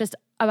that it's just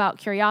about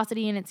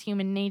curiosity and it's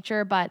human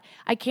nature, but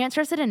I can't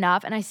stress it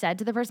enough. And I said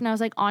to the person, I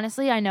was like,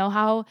 honestly, I know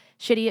how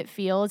shitty it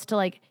feels to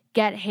like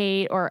get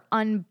hate or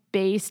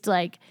unbased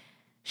like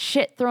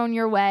shit thrown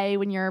your way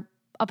when you're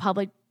a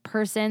public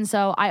person.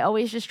 So I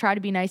always just try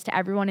to be nice to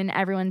everyone, and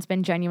everyone's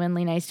been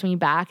genuinely nice to me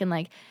back. And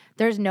like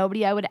there's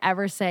nobody I would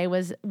ever say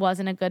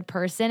wasn't a good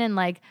person. And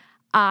like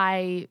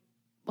I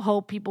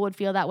hope people would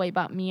feel that way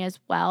about me as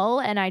well.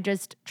 And I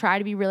just try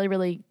to be really,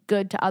 really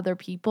good to other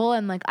people.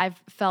 And like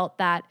I've felt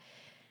that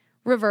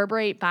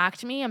reverberate back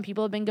to me, and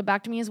people have been good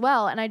back to me as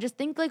well. And I just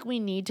think like we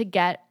need to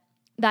get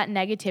that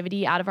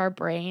negativity out of our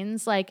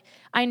brains. Like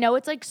I know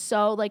it's like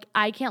so like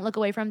I can't look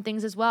away from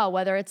things as well,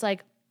 whether it's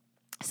like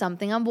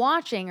something I'm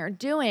watching or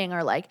doing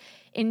or like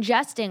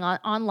ingesting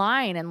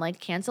online and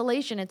like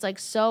cancellation. It's like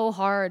so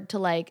hard to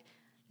like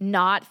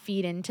not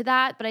feed into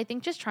that. But I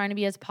think just trying to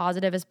be as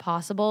positive as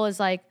possible is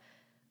like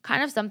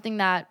kind of something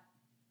that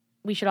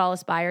we should all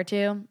aspire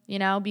to, you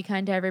know, be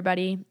kind to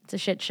everybody. It's a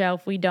shit show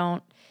if we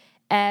don't.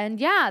 And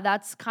yeah,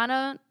 that's kind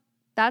of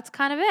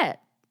it.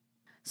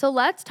 So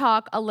let's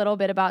talk a little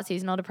bit about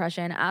seasonal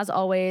depression. As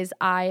always,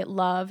 I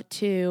love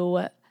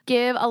to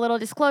give a little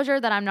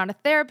disclosure that I'm not a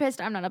therapist,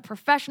 I'm not a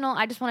professional.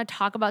 I just want to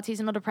talk about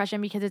seasonal depression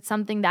because it's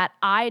something that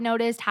I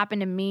noticed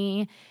happened to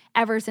me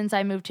ever since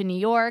I moved to New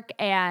York,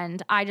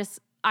 and I just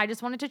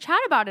wanted to chat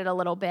about it a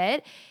little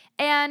bit.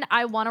 And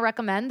I want to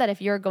recommend that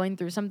if you're going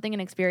through something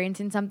and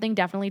experiencing something,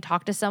 definitely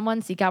talk to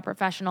someone, seek out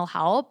professional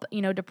help.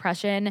 You know,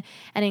 depression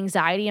and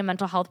anxiety and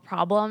mental health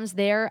problems,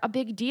 they're a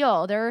big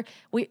deal. They're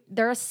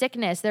a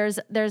sickness. There's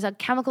a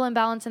chemical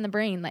imbalance in the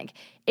brain. Like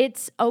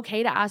it's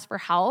okay to ask for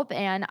help.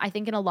 And I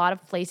think in a lot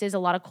of places, a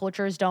lot of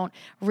cultures don't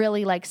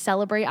really like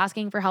celebrate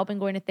asking for help and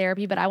going to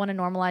therapy, but I want to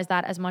normalize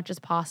that as much as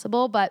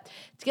possible. But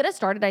to get us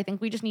started, I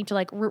think we just need to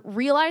like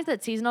realize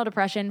that seasonal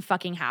depression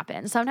fucking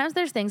happens. Sometimes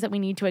there's things that we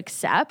need to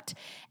accept,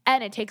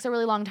 and it takes a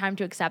really long time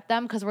to accept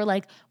them because we're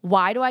like,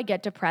 why do I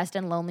get depressed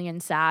and lonely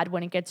and sad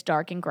when it gets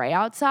dark and gray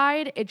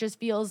outside? It just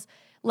feels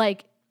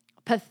like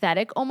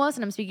pathetic almost.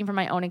 And I'm speaking from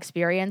my own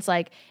experience.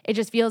 Like it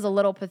just feels a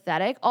little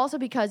pathetic. Also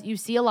because you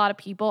see a lot of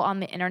people on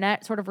the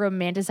internet sort of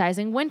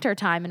romanticizing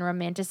wintertime and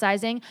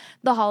romanticizing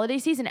the holiday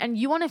season. And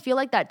you want to feel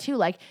like that too.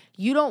 Like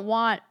you don't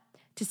want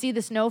to see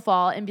the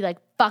snowfall and be like,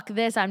 fuck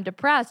this, I'm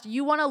depressed.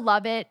 You want to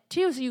love it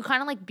too. So you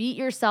kind of like beat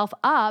yourself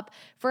up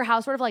for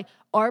how sort of like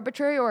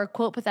arbitrary or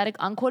quote pathetic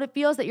unquote it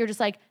feels that you're just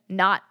like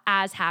not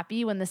as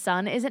happy when the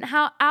sun isn't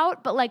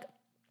out. But like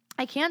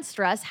I can't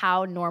stress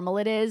how normal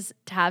it is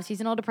to have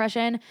seasonal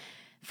depression.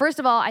 First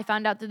of all, I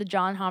found out through the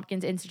Johns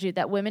Hopkins Institute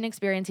that women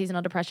experience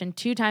seasonal depression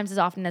 2 times as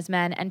often as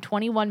men, and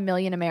 21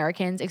 million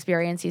Americans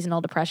experience seasonal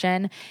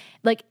depression.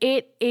 Like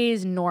it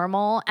is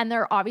normal, and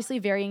there are obviously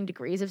varying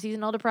degrees of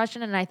seasonal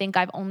depression, and I think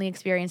I've only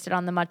experienced it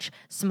on the much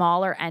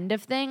smaller end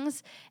of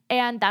things.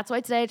 And that's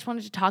why today I just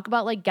wanted to talk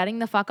about like getting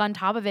the fuck on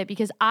top of it,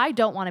 because I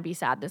don't want to be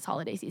sad this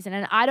holiday season,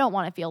 and I don't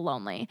want to feel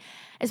lonely,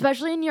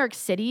 especially in New York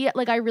City.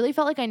 Like I really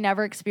felt like I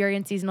never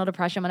experienced seasonal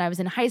depression when I was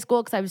in high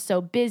school because I was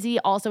so busy.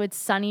 Also, it's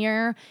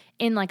sunnier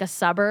in like a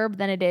suburb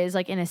than it is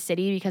like in a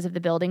city because of the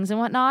buildings and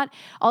whatnot.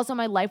 Also,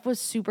 my life was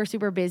super,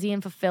 super busy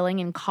and fulfilling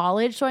in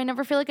college, so I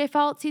never feel like I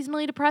felt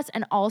seasonally depressed.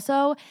 And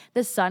also,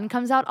 the sun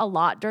comes out a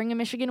lot during a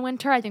Michigan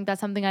winter. I think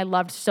that's something I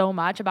loved so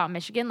much about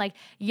Michigan. Like,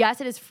 yes,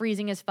 it is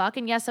freezing as fuck,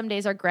 and yes, some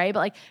days are gray, but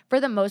like for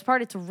the most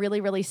part, it's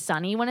really, really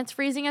sunny when it's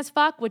freezing as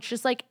fuck, which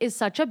just like is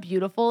such a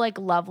beautiful, like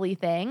lovely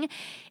thing.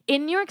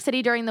 In New York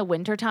City during the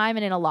wintertime,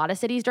 and in a lot of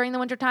cities during the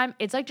wintertime,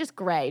 it's like just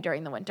gray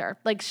during the winter,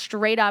 like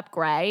straight up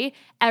gray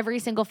every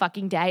single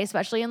fucking day,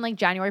 especially in like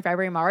January,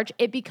 February, March.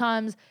 It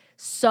becomes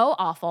so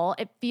awful.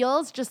 It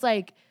feels just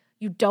like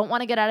you don't want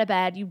to get out of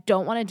bed. You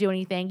don't want to do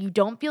anything. You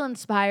don't feel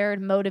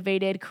inspired,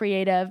 motivated,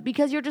 creative,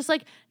 because you're just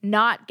like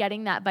not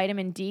getting that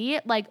vitamin D.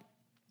 Like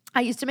I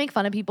used to make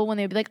fun of people when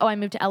they'd be like, oh, I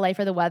moved to LA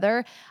for the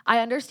weather. I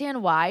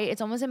understand why. It's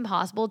almost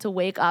impossible to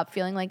wake up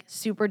feeling like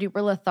super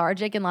duper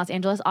lethargic in Los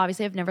Angeles.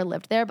 Obviously, I've never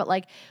lived there, but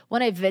like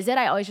when I visit,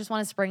 I always just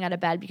want to spring out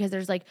of bed because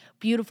there's like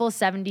beautiful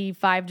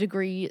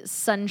 75-degree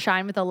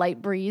sunshine with a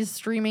light breeze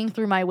streaming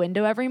through my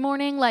window every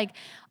morning. Like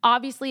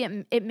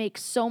obviously it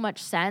makes so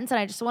much sense. And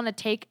I just want to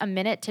take a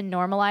minute to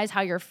normalize how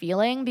you're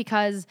feeling,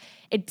 because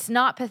it's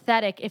not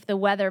pathetic if the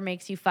weather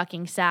makes you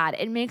fucking sad.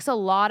 It makes a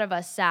lot of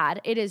us sad.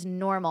 It is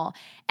normal.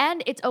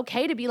 And it's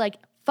okay to be like,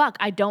 fuck,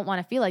 I don't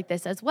want to feel like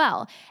this as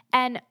well.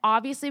 And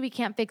obviously we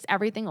can't fix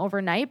everything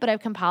overnight, but I've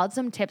compiled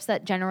some tips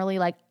that generally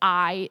like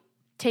I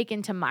take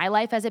into my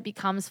life as it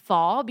becomes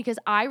fall, because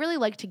I really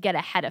like to get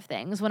ahead of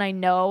things when I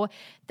know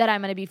that I'm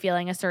going to be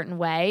feeling a certain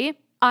way.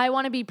 I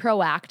want to be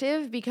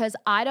proactive because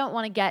I don't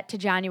want to get to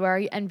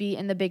January and be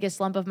in the biggest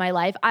slump of my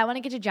life. I want to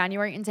get to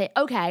January and say,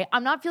 okay,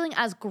 I'm not feeling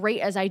as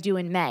great as I do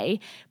in May,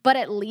 but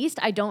at least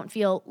I don't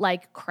feel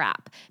like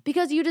crap,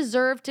 because you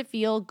deserve to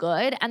feel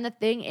good. And the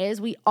thing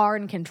is, we are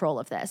in control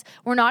of this.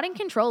 We're not in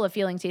control of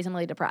feeling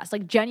seasonally depressed.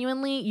 Like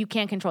genuinely, you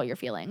can't control your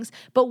feelings,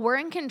 but we're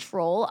in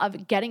control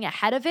of getting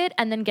ahead of it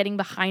and then getting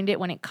behind it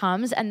when it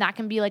comes. And that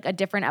can be like a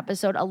different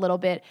episode a little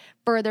bit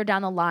further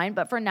down the line.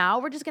 But for now,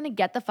 we're just going to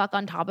get the fuck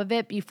on top of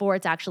it before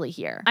it's actually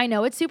here. I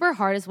know it's super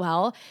hard as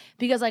well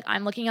because like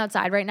I'm looking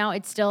outside right now.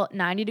 It's still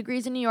 90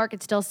 degrees in New York.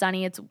 It's still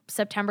sunny. It's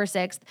September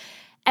 6th.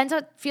 And so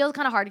it feels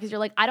kind of hard because you're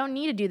like, I don't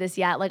need to do this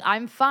yet. Like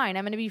I'm fine.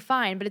 I'm going to be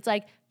fine. But it's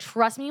like,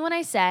 trust me when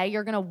I say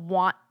you're going to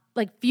want,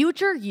 like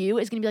future you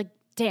is going to be like,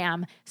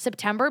 damn,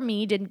 September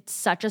me did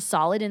such a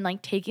solid in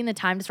like taking the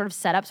time to sort of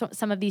set up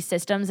some of these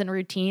systems and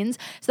routines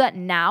so that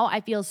now I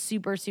feel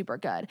super, super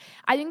good.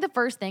 I think the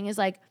first thing is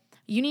like,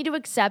 you need to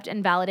accept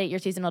and validate your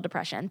seasonal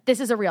depression. This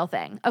is a real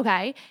thing,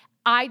 okay?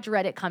 I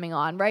dread it coming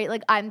on, right?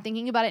 Like I'm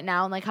thinking about it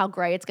now and like how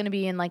gray it's going to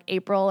be in like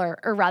April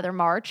or rather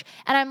March.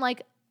 And I'm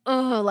like,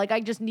 oh, like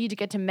I just need to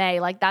get to May.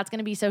 Like that's going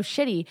to be so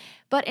shitty.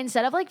 But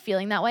instead of like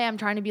feeling that way, I'm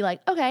trying to be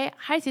like, okay,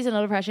 hi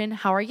seasonal depression.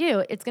 How are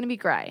you? It's going to be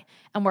gray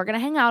and we're going to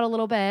hang out a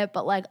little bit,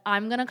 but like,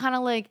 I'm going to kind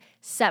of like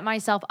set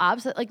myself up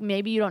so that like,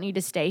 maybe you don't need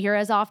to stay here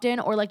as often,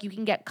 or like you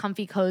can get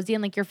comfy, cozy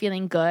and like you're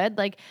feeling good.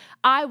 Like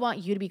I want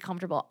you to be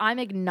comfortable. I'm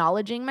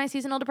acknowledging my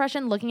seasonal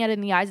depression, looking at it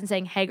in the eyes and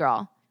saying, hey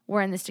girl,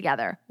 we're in this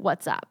together.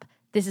 What's up?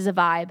 This is a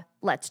vibe.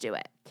 Let's do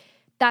it.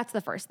 That's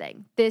the first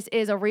thing. This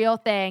is a real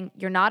thing.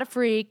 You're not a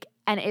freak.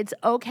 And it's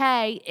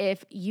okay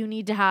if you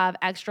need to have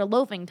extra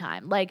loafing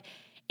time. Like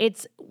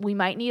we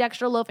might need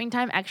extra loafing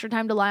time, extra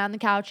time to lie on the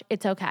couch.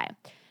 It's okay.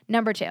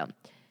 Number 2,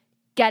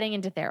 getting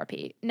into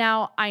therapy.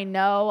 Now, I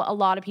know a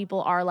lot of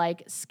people are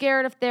like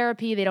scared of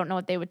therapy. They don't know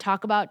what they would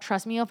talk about.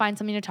 Trust me, you'll find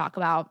something to talk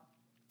about.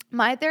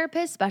 My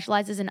therapist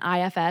specializes in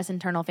IFS,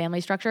 internal family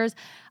structures.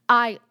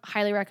 I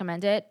highly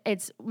recommend it.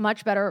 It's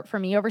much better for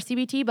me over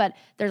CBT, but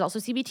there's also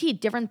CBT,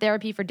 different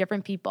therapy for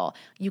different people.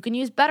 You can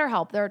use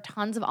BetterHelp. There are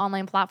tons of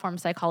online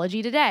platforms,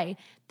 Psychology Today,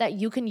 that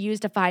you can use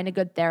to find a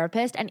good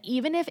therapist. And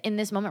even if in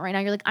this moment right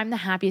now, you're like, I'm the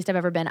happiest I've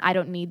ever been, I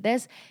don't need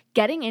this,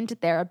 getting into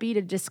therapy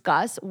to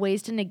discuss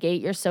ways to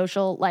negate your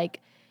social, like,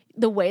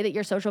 the way that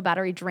your social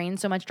battery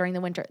drains so much during the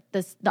winter,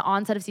 the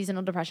onset of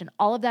seasonal depression,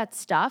 all of that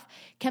stuff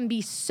can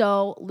be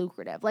so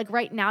lucrative. Like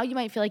right now, you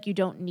might feel like you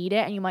don't need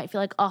it and you might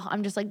feel like, oh,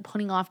 I'm just like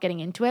putting off getting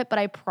into it. But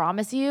I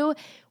promise you,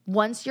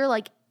 once you're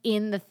like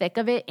in the thick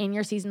of it, in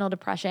your seasonal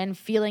depression,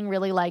 feeling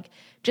really like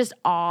just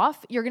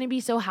off, you're going to be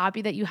so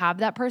happy that you have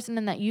that person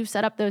and that you've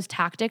set up those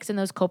tactics and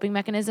those coping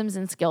mechanisms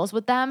and skills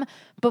with them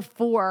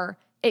before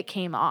it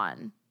came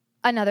on.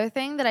 Another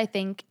thing that I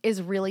think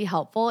is really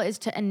helpful is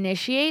to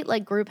initiate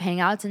like group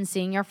hangouts and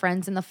seeing your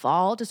friends in the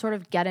fall to sort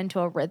of get into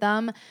a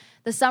rhythm.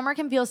 The summer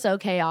can feel so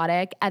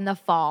chaotic, and the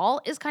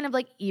fall is kind of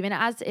like, even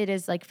as it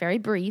is like very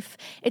brief,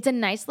 it's a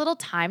nice little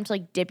time to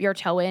like dip your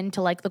toe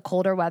into like the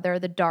colder weather,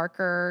 the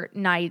darker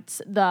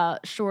nights, the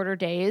shorter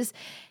days.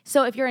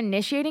 So if you're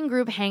initiating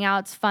group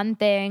hangouts, fun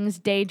things,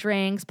 day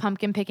drinks,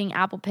 pumpkin picking,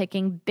 apple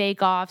picking,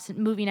 bake-offs,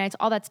 movie nights,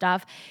 all that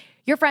stuff,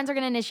 your friends are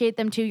going to initiate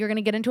them too. You're going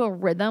to get into a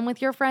rhythm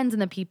with your friends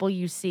and the people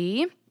you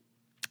see.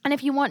 And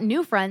if you want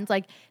new friends,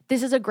 like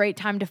this is a great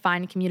time to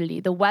find community.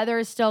 The weather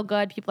is still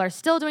good. People are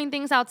still doing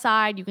things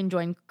outside. You can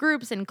join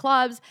groups and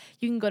clubs.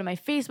 You can go to my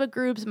Facebook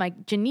groups, my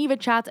Geneva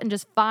chats, and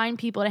just find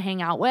people to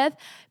hang out with.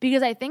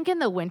 Because I think in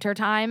the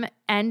wintertime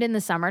and in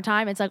the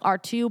summertime, it's like our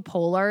two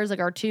polars, like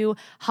our two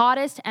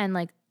hottest and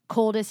like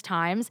coldest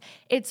times.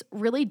 It's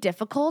really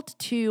difficult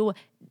to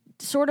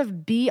sort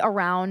of be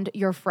around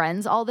your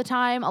friends all the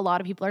time. A lot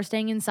of people are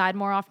staying inside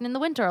more often in the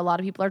winter. A lot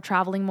of people are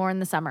traveling more in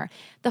the summer.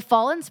 The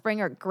fall and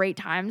spring are great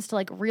times to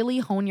like really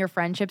hone your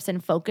friendships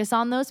and focus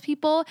on those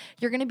people.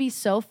 You're going to be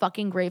so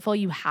fucking grateful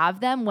you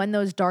have them when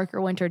those darker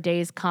winter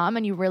days come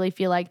and you really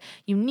feel like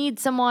you need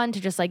someone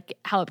to just like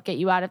help get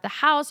you out of the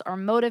house or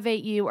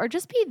motivate you or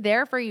just be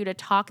there for you to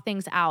talk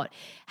things out.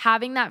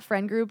 Having that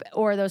friend group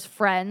or those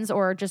friends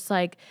or just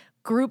like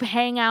group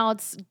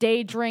hangouts,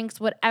 day drinks,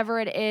 whatever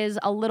it is,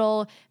 a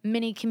little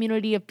mini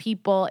community of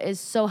people is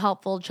so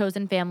helpful.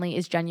 Chosen family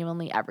is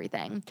genuinely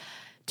everything.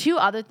 2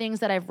 other things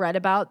that I've read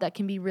about that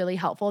can be really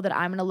helpful that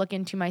I'm going to look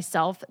into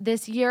myself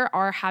this year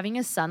are having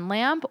a sun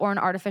lamp or an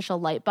artificial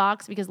light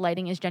box, because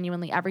lighting is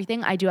genuinely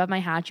everything. I do have my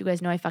hatch. You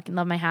guys know I fucking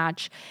love my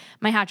hatch.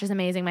 My hatch is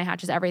amazing. My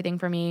hatch is everything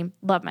for me.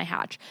 Love my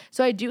hatch.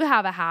 So I do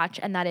have a hatch,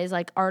 and that is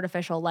like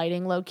artificial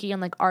lighting, low key,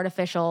 and like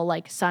artificial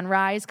like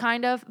sunrise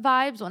kind of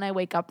vibes when I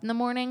wake up in the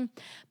morning.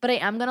 But I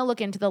am going to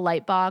look into the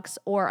light box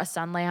or a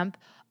sun lamp.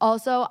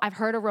 Also, I've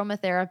heard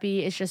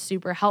aromatherapy is just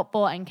super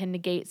helpful and can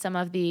negate some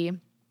of the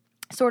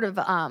sort of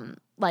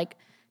like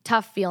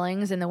tough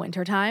feelings in the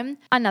wintertime.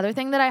 Another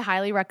thing that I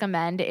highly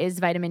recommend is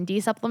vitamin D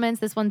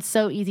supplements. This one's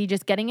so easy,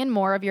 just getting in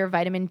more of your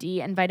vitamin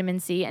D and vitamin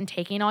C and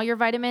taking all your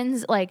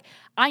vitamins. Like,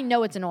 I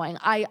know it's annoying.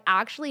 I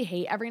actually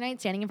hate every night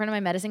standing in front of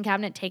my medicine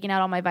cabinet, taking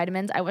out all my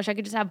vitamins. I wish I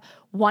could just have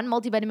one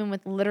multivitamin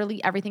with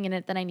literally everything in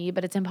it that I need,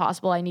 but it's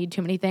impossible. I need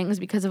too many things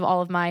because of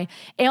all of my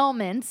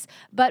ailments.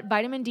 But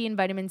vitamin D and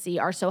vitamin C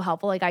are so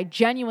helpful. Like, I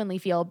genuinely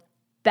feel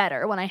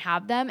better when I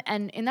have them.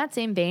 And in that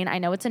same vein, I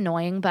know it's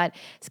annoying, but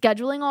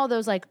scheduling all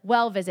those like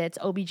well visits,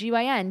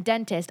 OBGYN,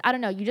 dentist, I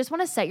don't know, you just want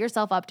to set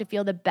yourself up to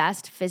feel the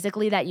best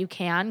physically that you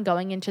can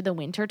going into the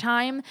winter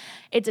time.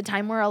 It's a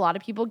time where a lot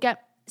of people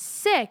get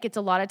sick. It's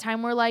a lot of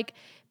time where like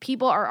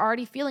people are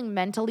already feeling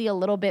mentally a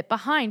little bit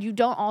behind. You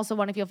don't also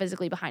want to feel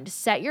physically behind.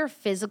 Set your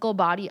physical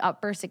body up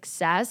for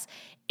success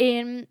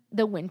in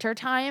the winter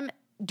time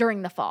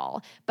during the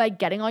fall by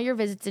getting all your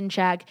visits in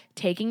check,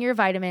 taking your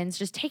vitamins,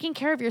 just taking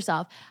care of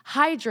yourself,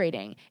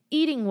 hydrating,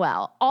 eating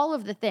well, all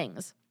of the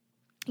things.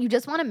 You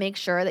just want to make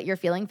sure that you're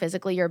feeling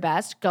physically your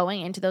best going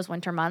into those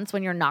winter months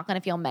when you're not going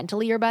to feel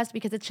mentally your best,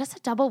 because it's just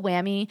a double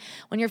whammy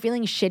when you're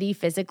feeling shitty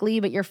physically,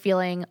 but you're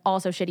feeling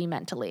also shitty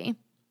mentally.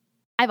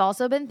 I've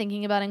also been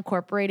thinking about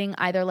incorporating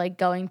either like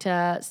going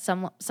to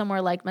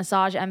somewhere like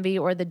Massage Envy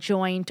or The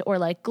Joint or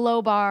like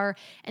Glow Bar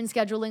and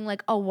scheduling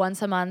like a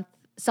once a month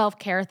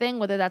self-care thing,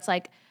 whether that's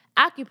like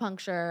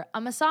acupuncture,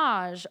 a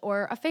massage,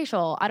 or a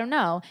facial. I don't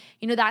know.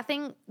 You know, that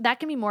thing, that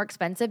can be more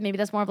expensive. Maybe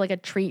that's more of like a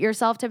treat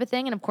yourself type of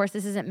thing. And of course,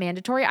 this isn't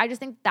mandatory. I just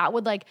think that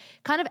would like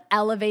kind of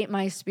elevate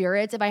my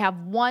spirits if I have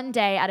one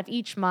day out of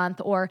each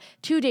month or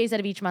 2 days out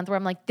of each month where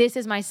I'm like, this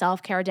is my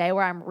self-care day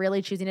where I'm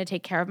really choosing to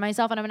take care of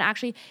myself. And I'm going to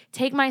actually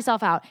take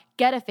myself out,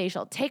 get a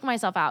facial, take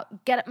myself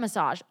out, get a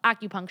massage,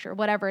 acupuncture,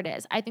 whatever it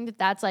is. I think that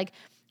that's like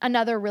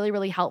another really,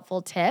 really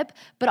helpful tip,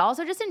 but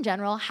also just in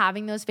general,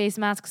 having those face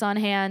masks on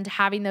hand,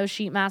 having those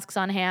sheet masks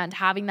on hand,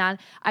 having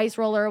that ice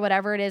roller,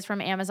 whatever it is from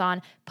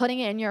Amazon, putting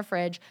it in your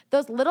fridge,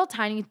 those little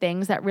tiny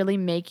things that really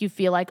make you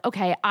feel like,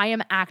 okay, I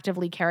am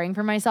actively caring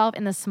for myself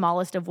in the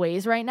smallest of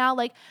ways right now.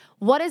 Like,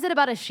 what is it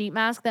about a sheet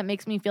mask that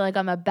makes me feel like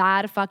I'm a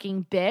bad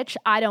fucking bitch?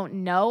 I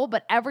don't know,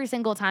 but every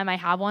single time I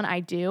have one, I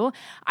do.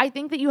 I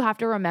think that you have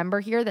to remember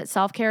here that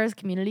self-care is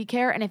community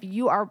care, and if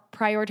you are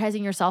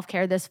prioritizing your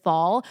self-care this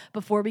fall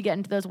before we get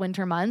into those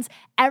winter months,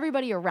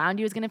 everybody around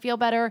you is going to feel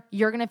better.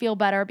 You're going to feel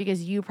better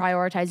because you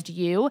prioritized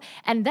you.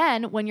 And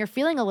then when you're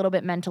feeling a little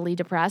bit mentally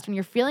depressed, when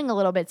you're feeling a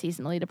little bit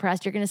seasonally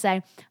depressed, you're going to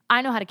say,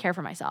 I know how to care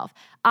for myself.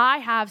 I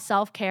have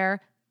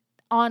self-care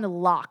on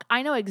lock.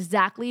 I know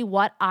exactly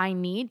what I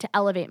need to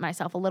elevate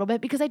myself a little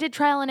bit because I did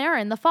trial and error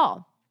in the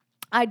fall.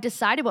 I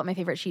decided what my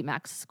favorite sheet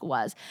mask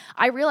was.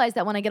 I realized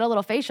that when I get a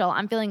little facial,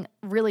 I'm feeling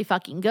really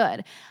fucking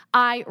good.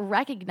 I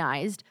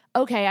recognized,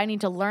 okay, I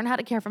need to learn how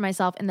to care for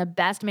myself in the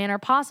best manner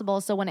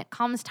possible. So when it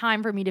comes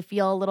time for me to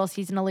feel a little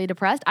seasonally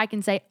depressed, I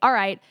can say, all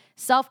right,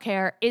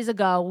 self-care is a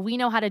go. We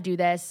know how to do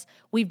this.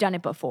 We've done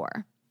it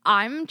before.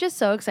 I'm just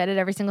so excited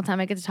every single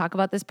time I get to talk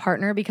about this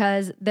partner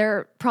because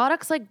their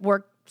products like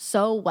work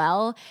so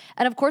well.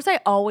 And of course, I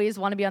always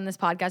want to be on this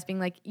podcast being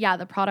like, yeah,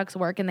 the products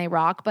work and they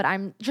rock, but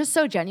I'm just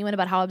so genuine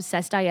about how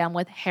obsessed I am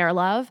with Hair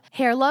Love.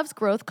 Hair Love's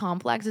Growth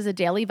Complex is a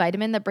daily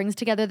vitamin that brings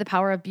together the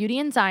power of beauty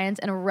and science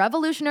in a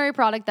revolutionary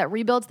product that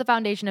rebuilds the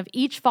foundation of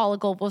each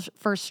follicle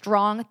for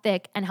strong,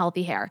 thick, and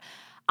healthy hair.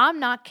 I'm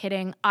not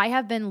kidding. I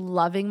have been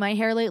loving my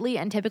hair lately,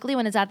 and typically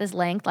when it's at this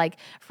length, like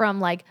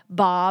from like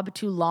bob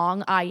to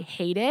long, I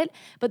hate it.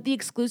 But the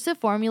exclusive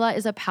formula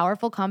is a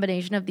powerful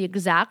combination of the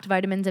exact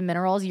vitamins and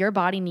minerals your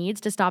body needs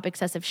to stop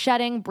excessive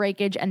shedding,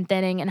 breakage, and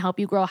thinning and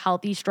help you grow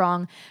healthy,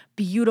 strong,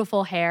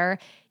 beautiful hair.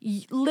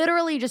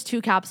 Literally just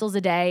 2 capsules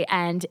a day,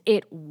 and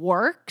it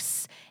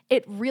works.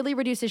 It really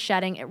reduces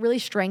shedding. It really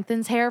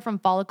strengthens hair from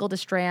follicle to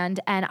strand.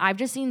 And I've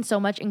just seen so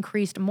much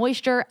increased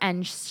moisture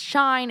and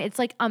shine. It's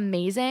like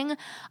amazing.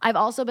 I've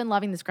also been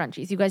loving the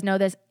scrunchies. You guys know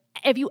this.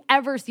 If you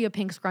ever see a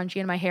pink scrunchie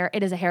in my hair,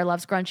 it is a Hair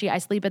Love scrunchie. I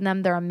sleep in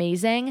them. They're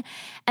amazing.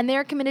 And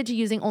they're committed to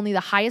using only the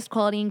highest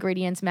quality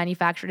ingredients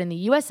manufactured in the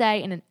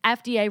USA in an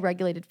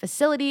FDA-regulated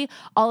facility.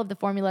 All of the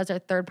formulas are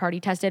third-party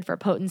tested for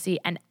potency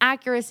and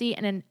accuracy.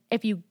 And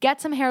if you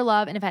get some Hair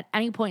Love and if at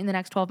any point in the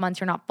next 12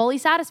 months you're not fully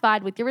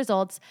satisfied with your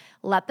results,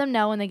 let them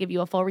know and they give you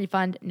a full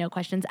refund, no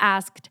questions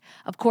asked.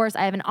 Of course,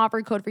 I have an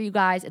offer code for you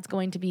guys. It's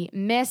going to be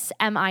MISS,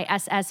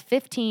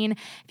 MISS15. If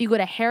you go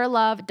to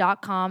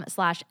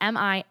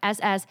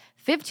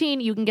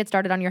hairlove.com/MISS15, you can get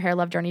started on your Hair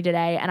Love journey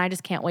today. And I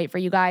just can't wait for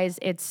you guys.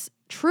 It's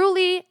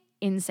truly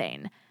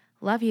insane.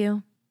 Love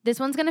you. This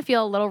one's going to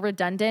feel a little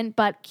redundant,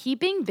 but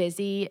keeping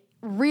busy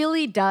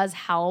really does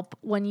help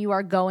when you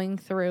are going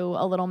through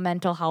a little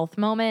mental health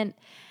moment.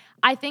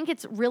 I think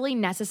it's really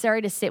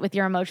necessary to sit with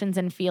your emotions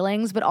and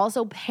feelings, but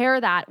also pair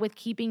that with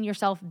keeping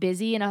yourself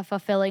busy in a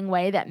fulfilling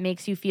way that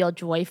makes you feel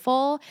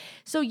joyful.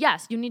 So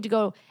yes, you need to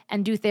go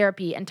and do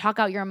therapy and talk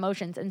out your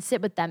emotions and sit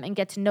with them and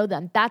get to know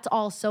them. That's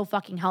all so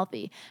fucking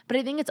healthy. But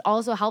I think it's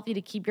also healthy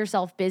to keep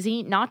yourself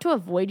busy, not to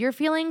avoid your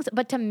feelings,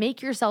 but to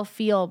make yourself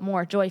feel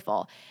more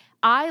joyful.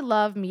 I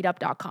love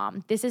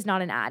meetup.com. This is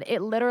not an ad.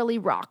 It literally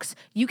rocks.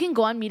 You can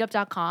go on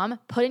meetup.com,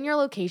 put in your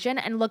location,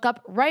 and look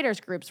up writers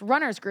groups,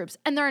 runners groups,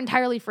 and they're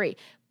entirely free.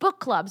 Book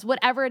clubs,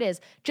 whatever it is,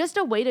 just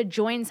a way to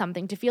join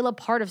something, to feel a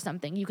part of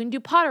something. You can do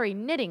pottery,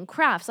 knitting,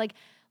 crafts, like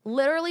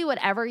literally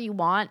whatever you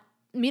want.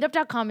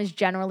 Meetup.com is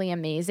generally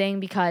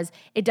amazing because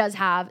it does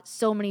have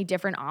so many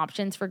different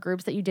options for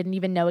groups that you didn't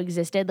even know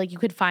existed. Like you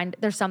could find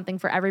there's something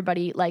for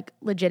everybody, like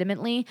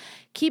legitimately.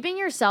 Keeping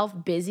yourself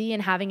busy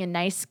and having a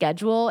nice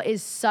schedule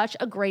is such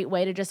a great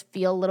way to just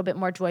feel a little bit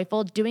more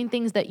joyful, doing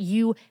things that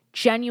you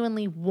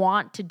genuinely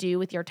want to do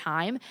with your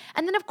time.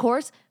 And then, of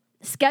course,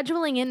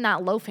 scheduling in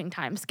that loafing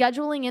time,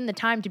 scheduling in the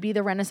time to be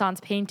the Renaissance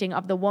painting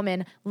of the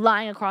woman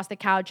lying across the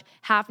couch,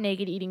 half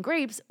naked, eating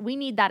grapes. We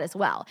need that as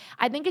well.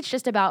 I think it's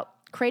just about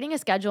creating a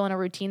schedule and a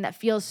routine that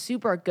feels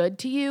super good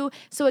to you.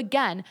 So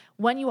again,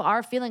 when you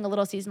are feeling a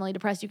little seasonally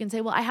depressed, you can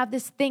say, well, I have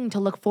this thing to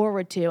look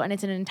forward to, and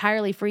it's an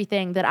entirely free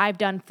thing that I've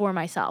done for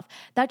myself.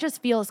 That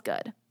just feels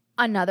good.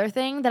 Another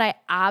thing that I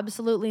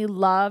absolutely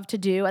love to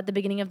do at the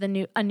beginning of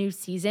a new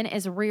season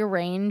is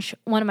rearrange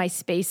one of my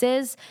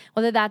spaces,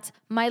 whether that's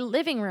my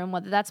living room,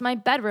 whether that's my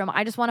bedroom.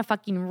 I just want to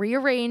fucking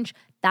rearrange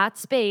that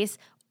space,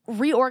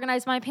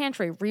 reorganize my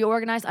pantry,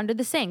 reorganize under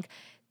the sink.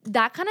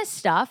 That kind of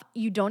stuff,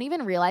 you don't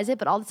even realize it,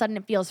 but all of a sudden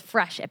it feels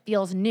fresh. It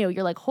feels new.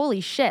 You're like,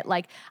 holy shit,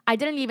 like I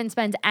didn't even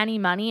spend any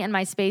money and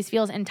my space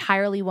feels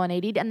entirely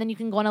 180. And then you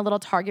can go on a little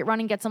Target run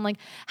and get some like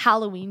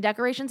Halloween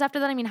decorations after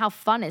that. I mean, how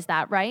fun is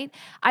that, right?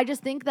 I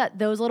just think that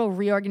those little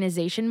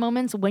reorganization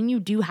moments, when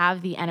you do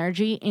have the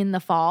energy in the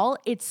fall,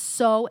 it's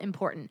so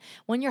important.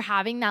 When you're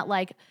having that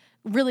like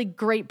really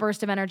great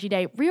burst of energy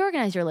day,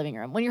 reorganize your living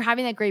room. When you're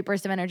having that great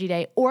burst of energy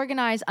day,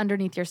 organize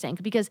underneath your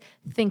sink, because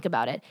think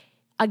about it.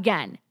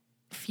 Again,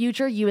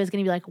 future you is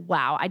going to be like,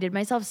 wow, I did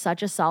myself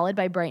such a solid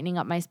by brightening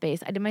up my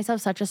space. I did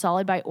myself such a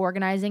solid by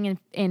organizing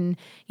in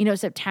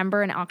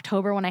September and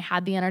October when I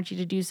had the energy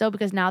to do so,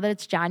 because now that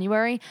it's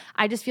January,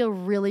 I just feel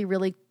really,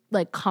 really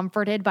like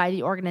comforted by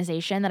the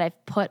organization that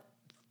I've put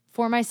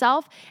for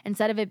myself.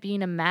 Instead of it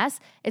being a mess,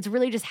 it's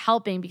really just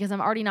helping because I'm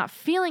already not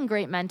feeling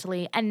great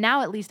mentally. And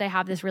now at least I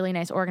have this really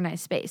nice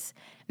organized space.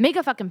 Make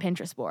a fucking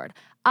Pinterest board.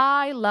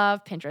 I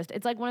love Pinterest.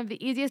 It's like one of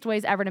the easiest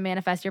ways ever to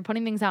manifest. You're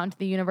putting things out into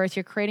the universe.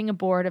 You're creating a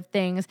board of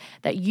things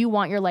that you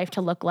want your life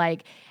to look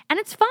like. And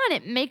it's fun.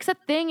 It makes a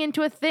thing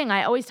into a thing.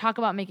 I always talk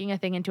about making a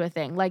thing into a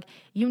thing. Like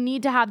you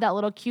need to have that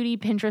little cutie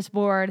Pinterest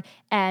board,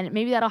 and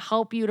maybe that'll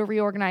help you to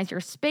reorganize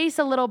your space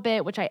a little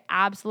bit, which I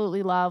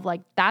absolutely love.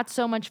 Like that's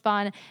so much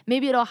fun.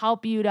 Maybe it'll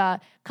help you to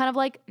kind of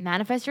like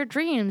manifest your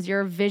dreams,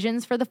 your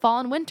visions for the fall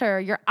and winter,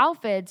 your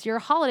outfits, your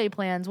holiday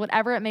plans,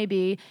 whatever it may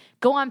be.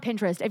 Go on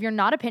Pinterest. If you're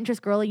not a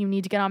Pinterest girly, you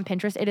need to get on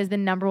Pinterest. It is the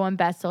 #1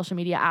 best social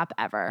media app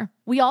ever.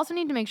 We also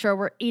need to make sure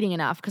we're eating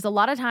enough, because a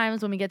lot of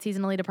times when we get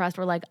seasonally depressed,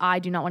 we're like, I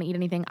do not want to eat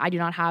anything. I do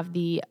not have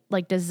the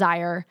like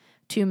desire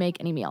to make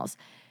any meals.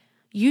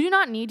 You do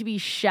not need to be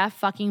Chef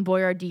fucking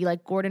Boyardee,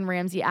 like Gordon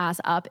Ramsay ass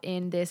up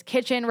in this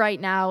kitchen right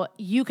now.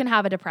 You can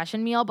have a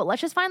depression meal, but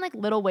let's just find like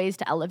little ways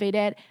to elevate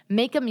it.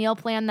 Make a meal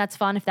plan that's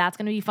fun if that's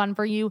going to be fun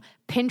for you.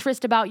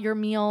 Pinterest about your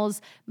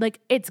meals.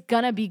 Like it's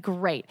going to be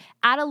great.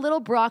 Add a little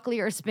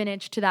broccoli or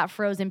spinach to that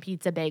frozen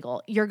pizza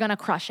bagel. You're going to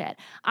crush it.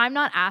 I'm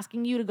not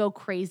asking you to go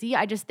crazy.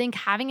 I just think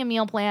having a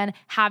meal plan,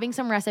 having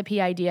some recipe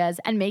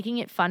ideas, and making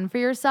it fun for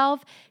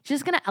yourself,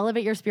 just going to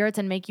elevate your spirits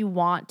and make you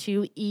want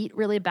to eat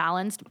really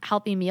balanced,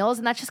 healthy meals.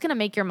 And that's just going to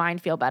make your mind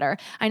feel better.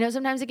 I know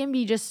sometimes it can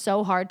be just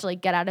so hard to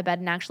like get out of bed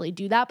and actually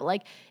do that. But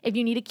like if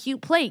you need a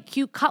cute plate,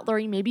 cute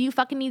cutlery, maybe you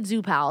fucking need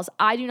Zoo Pals.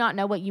 I do not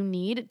know what you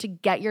need to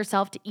get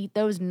yourself to eat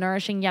those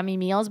nourishing, yummy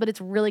meals, but it's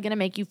really going to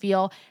make you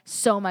feel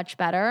so much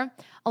better.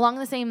 Along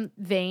the same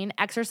vein,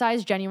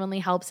 exercise genuinely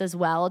helps as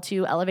well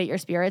to elevate your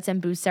spirits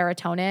and boost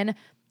serotonin.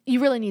 You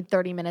really need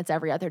 30 minutes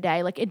every other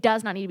day. Like it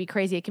does not need to be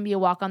crazy. It can be a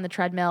walk on the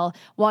treadmill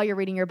while you're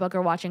reading your book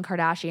or watching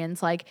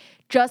Kardashians. Like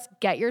just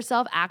get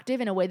yourself active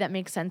in a way that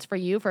makes sense for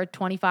you for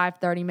 25,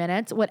 30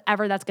 minutes,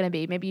 whatever that's going to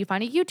be. Maybe you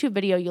find a YouTube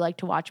video you like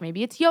to watch.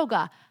 Maybe it's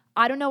yoga.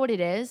 I don't know what it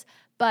is,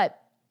 but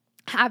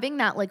having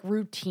that like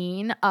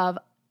routine of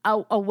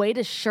a way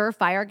to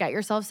surefire get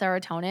yourself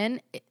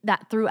serotonin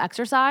that through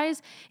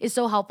exercise is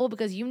so helpful,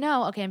 because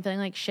okay, I'm feeling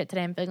like shit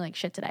today. I'm feeling like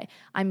shit today.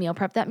 I meal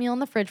prep that meal in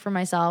the fridge for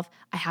myself.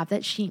 I have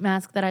that sheet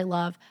mask that I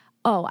love.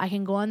 Oh, I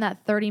can go on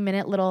that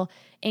 30-minute little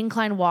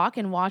incline walk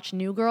and watch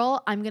New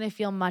Girl. I'm going to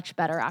feel much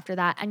better after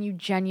that. And you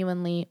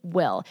genuinely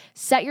will.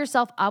 Set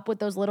yourself up with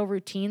those little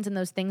routines and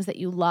those things that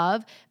you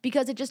love,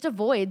 because it just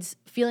avoids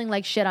feeling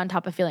like shit on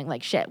top of feeling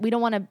like shit. We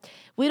don't want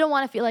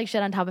to feel like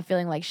shit on top of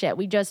feeling like shit.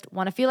 We just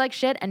want to feel like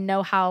shit and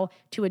know how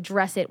to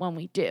address it when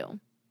we do.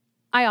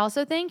 I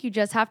also think you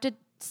just have to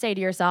say to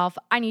yourself,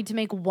 I need to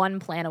make one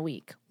plan a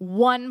week.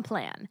 One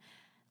plan.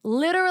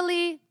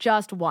 Literally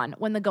just one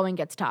when the going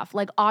gets tough.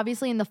 Like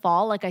obviously in the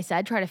fall, like I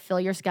said, try to fill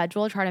your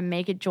schedule, try to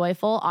make it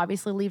joyful,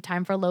 obviously leave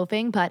time for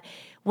loafing. But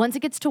once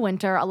it gets to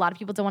winter, a lot of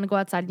people don't want to go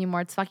outside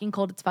anymore. It's fucking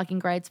cold. It's fucking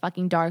gray. It's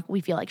fucking dark.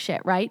 We feel like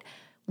shit, right?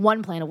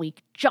 one plan a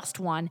week, just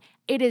one.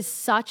 It is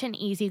such an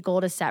easy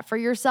goal to set for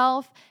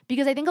yourself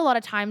because I think a lot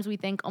of times we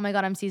think, oh my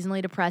God, I'm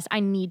seasonally depressed.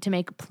 I need to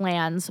make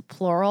plans,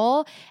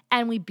 plural.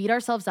 And we beat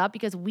ourselves up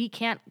because we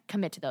can't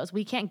commit to those.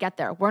 We can't get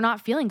there. We're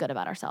not feeling good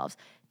about ourselves.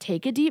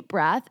 Take a deep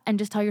breath and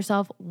just tell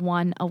yourself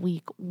one a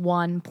week,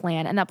 one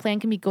plan. And that plan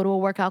can be go to a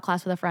workout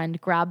class with a friend,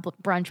 grab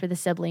brunch with a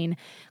sibling,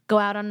 go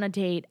out on a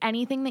date,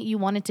 anything that you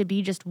want it to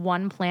be, just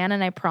one plan.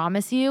 And I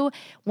promise you,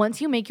 once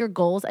you make your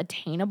goals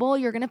attainable,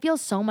 you're going to feel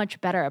so much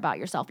better about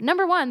yourself.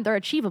 Number one, they're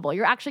achievable.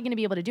 You're actually going to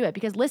be able to do it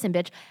because listen,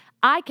 bitch,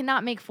 I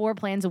cannot make 4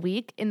 plans a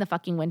week in the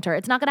fucking winter.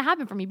 It's not going to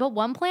happen for me, but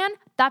one plan,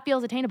 that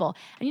feels attainable.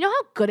 And you know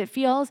how good it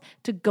feels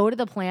to go to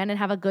the plan and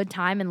have a good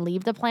time and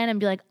leave the plan and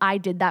be like, I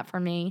did that for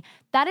me.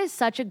 That is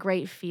such a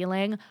great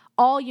feeling.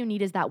 All you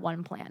need is that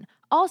one plan.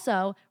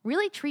 Also,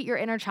 really treat your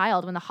inner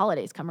child when the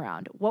holidays come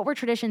around. What were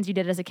traditions you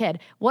did as a kid?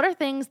 What are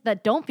things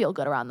that don't feel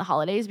good around the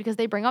holidays because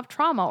they bring up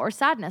trauma or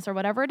sadness or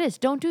whatever it is?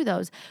 Don't do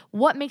those.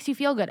 What makes you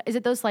feel good? Is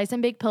it those slice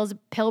and bake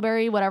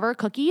Pillsbury, whatever,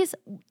 cookies?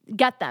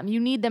 Get them. You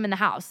need them in the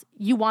house.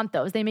 You want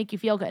those. They make you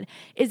feel good.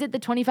 Is it the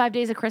 25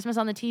 Days of Christmas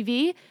on the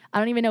TV? I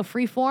don't even know,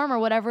 Freeform or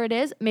whatever it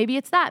is. Maybe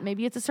it's that.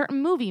 Maybe it's a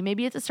certain movie.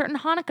 Maybe it's a certain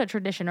Hanukkah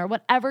tradition or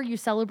whatever you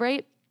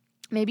celebrate.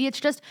 Maybe it's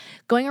just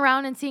going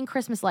around and seeing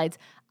Christmas lights.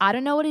 I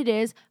don't know what it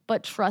is,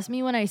 but trust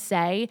me when I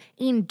say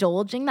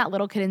indulging that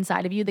little kid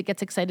inside of you that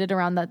gets excited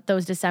around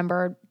those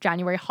December,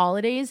 January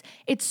holidays,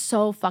 it's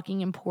so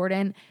fucking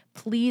important.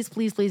 Please,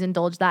 please, please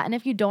indulge that. And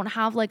if you don't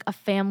have like a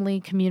family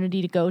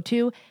community to go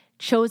to,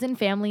 chosen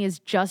family is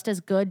just as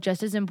good,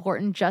 just as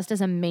important, just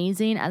as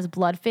amazing as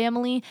blood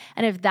family.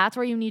 And if that's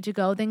where you need to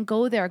go, then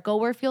go there. Go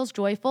where it feels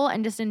joyful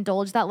and just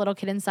indulge that little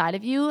kid inside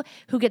of you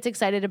who gets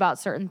excited about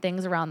certain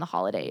things around the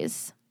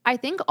holidays. I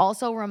think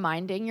also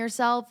reminding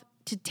yourself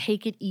to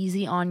take it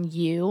easy on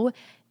you,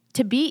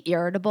 to be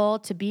irritable,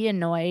 to be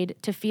annoyed,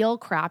 to feel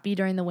crappy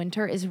during the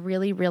winter is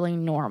really, really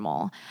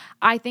normal.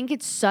 I think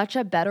it's such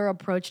a better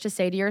approach to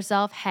say to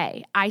yourself,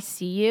 hey, I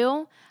see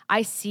you.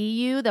 I see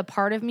you, the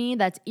part of me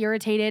that's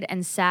irritated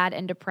and sad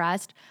and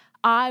depressed.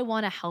 I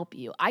want to help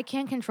you. I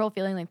can't control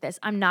feeling like this.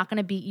 I'm not going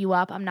to beat you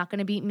up. I'm not going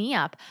to beat me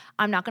up.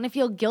 I'm not going to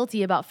feel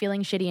guilty about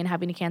feeling shitty and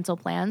having to cancel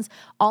plans.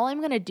 All I'm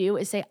going to do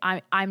is say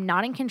I'm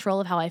not in control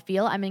of how I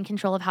feel. I'm in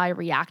control of how I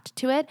react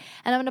to it.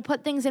 And I'm going to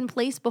put things in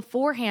place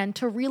beforehand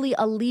to really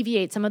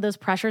alleviate some of those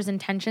pressures and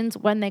tensions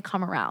when they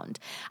come around.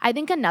 I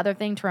think another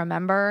thing to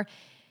remember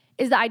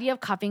is the idea of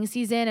cuffing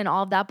season and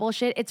all of that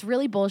bullshit. It's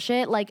really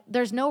bullshit. Like,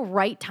 there's no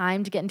right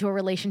time to get into a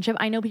relationship.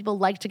 I know people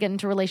like to get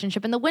into a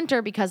relationship in the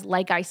winter because,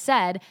 like I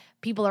said,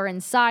 people are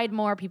inside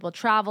more, people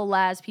travel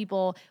less,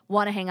 people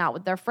want to hang out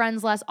with their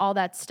friends less, all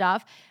that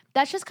stuff.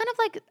 That's just kind of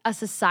like a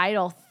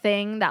societal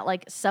thing that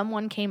like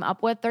someone came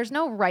up with. There's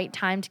no right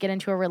time to get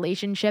into a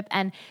relationship.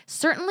 And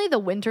certainly the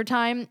winter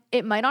time,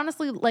 it might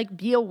honestly like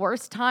be a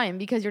worse time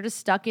because you're just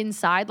stuck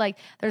inside. Like,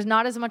 there's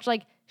not as much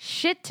like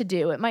shit to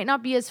do. It might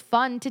not be as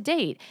fun to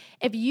date.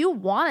 If you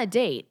want to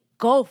date,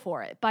 go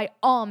for it by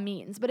all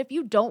means. But if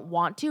you don't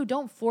want to,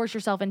 don't force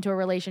yourself into a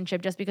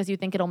relationship just because you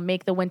think it'll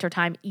make the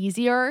wintertime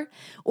easier,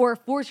 or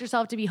force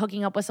yourself to be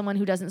hooking up with someone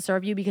who doesn't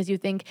serve you because you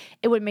think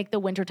it would make the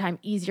wintertime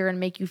easier and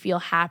make you feel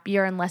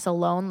happier and less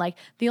alone. Like,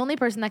 the only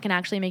person that can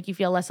actually make you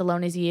feel less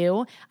alone is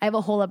you. I have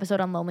a whole episode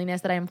on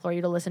loneliness that I implore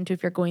you to listen to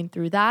if you're going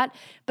through that.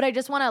 But I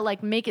just want to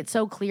like make it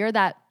so clear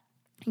that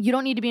you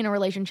don't need to be in a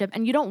relationship,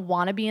 and you don't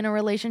want to be in a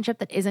relationship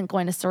that isn't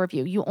going to serve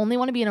you. You only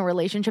want to be in a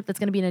relationship that's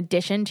going to be an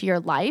addition to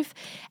your life.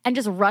 And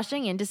just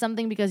rushing into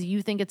something because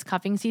you think it's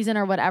cuffing season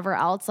or whatever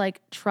else,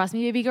 like, trust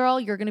me, baby girl,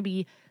 you're going to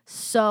be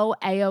so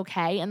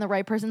A-okay, and the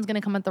right person's going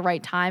to come at the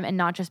right time, and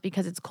not just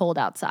because it's cold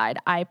outside.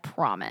 I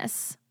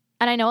promise.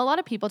 And I know a lot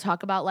of people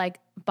talk about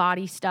like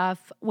body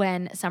stuff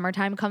when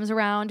summertime comes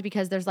around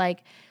because there's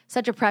like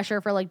such a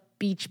pressure for like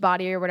beach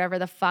body or whatever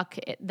the fuck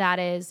that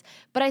is.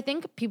 But I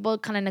think people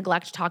kind of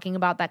neglect talking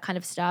about that kind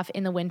of stuff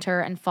in the winter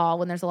and fall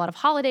when there's a lot of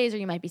holidays, or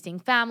you might be seeing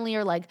family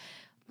or like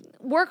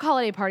work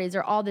holiday parties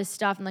or all this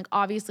stuff. And like,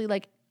 obviously,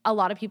 like, a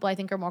lot of people I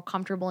think are more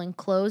comfortable in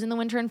clothes in the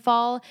winter and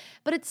fall,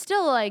 but it's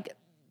still like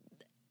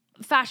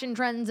fashion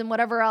trends and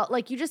whatever else,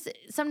 like, you just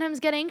sometimes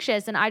get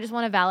anxious, and I just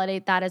want to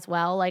validate that as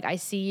well. Like, I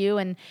see you,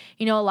 and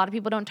you know, a lot of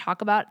people don't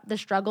talk about the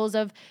struggles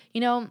of, you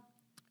know,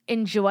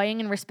 enjoying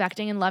and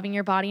respecting and loving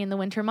your body in the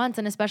winter months.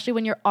 And especially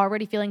when you're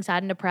already feeling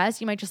sad and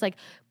depressed, you might just like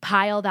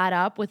pile that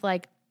up with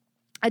like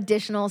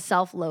additional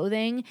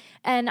self-loathing.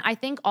 And I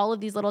think all of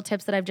these little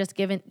tips that I've just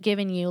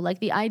given you, like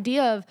the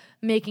idea of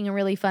making a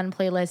really fun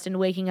playlist and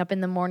waking up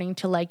in the morning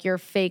to like your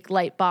fake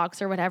light box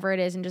or whatever it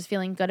is and just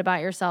feeling good about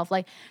yourself,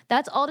 like,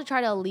 that's all to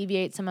try to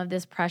alleviate some of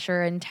this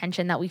pressure and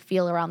tension that we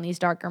feel around these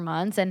darker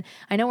months. And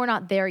I know we're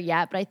not there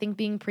yet, but I think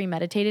being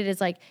premeditated is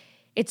like,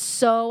 it's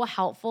so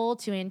helpful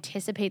to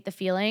anticipate the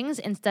feelings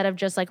instead of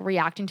just like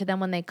reacting to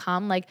them when they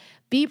come. Like,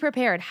 be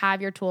prepared,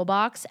 have your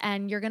toolbox,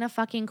 and you're gonna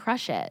fucking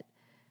crush it.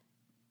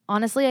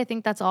 honestly, I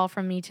think that's all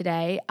from me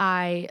today.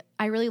 I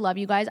really love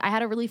you guys. I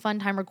had a really fun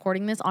time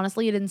recording this.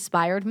 Honestly, it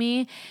inspired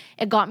me.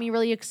 It got me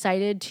really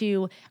excited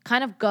to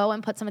kind of go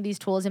and put some of these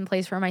tools in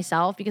place for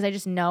myself because I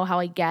just know how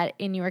I get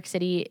in New York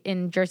City,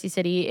 in Jersey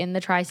City, in the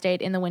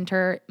tri-state, in the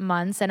winter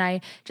months. And I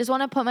just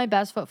want to put my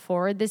best foot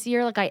forward this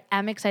year. Like, I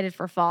am excited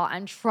for fall.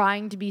 I'm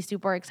trying to be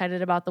super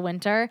excited about the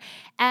winter.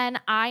 And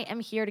I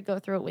am here to go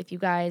through it with you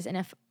guys. And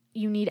if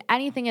you need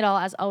anything at all,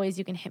 as always,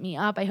 you can hit me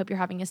up. I hope you're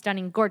having a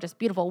stunning, gorgeous,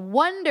 beautiful,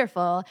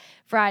 wonderful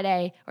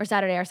Friday or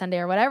Saturday or Sunday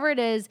or whatever it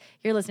is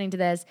you're listening to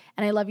this.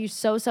 And I love you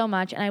so, so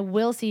much. And I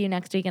will see you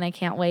next week and I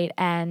can't wait.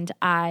 And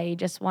I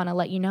just want to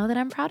let you know that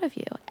I'm proud of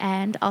you.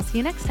 And I'll see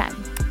you next time.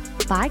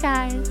 Bye,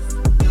 guys.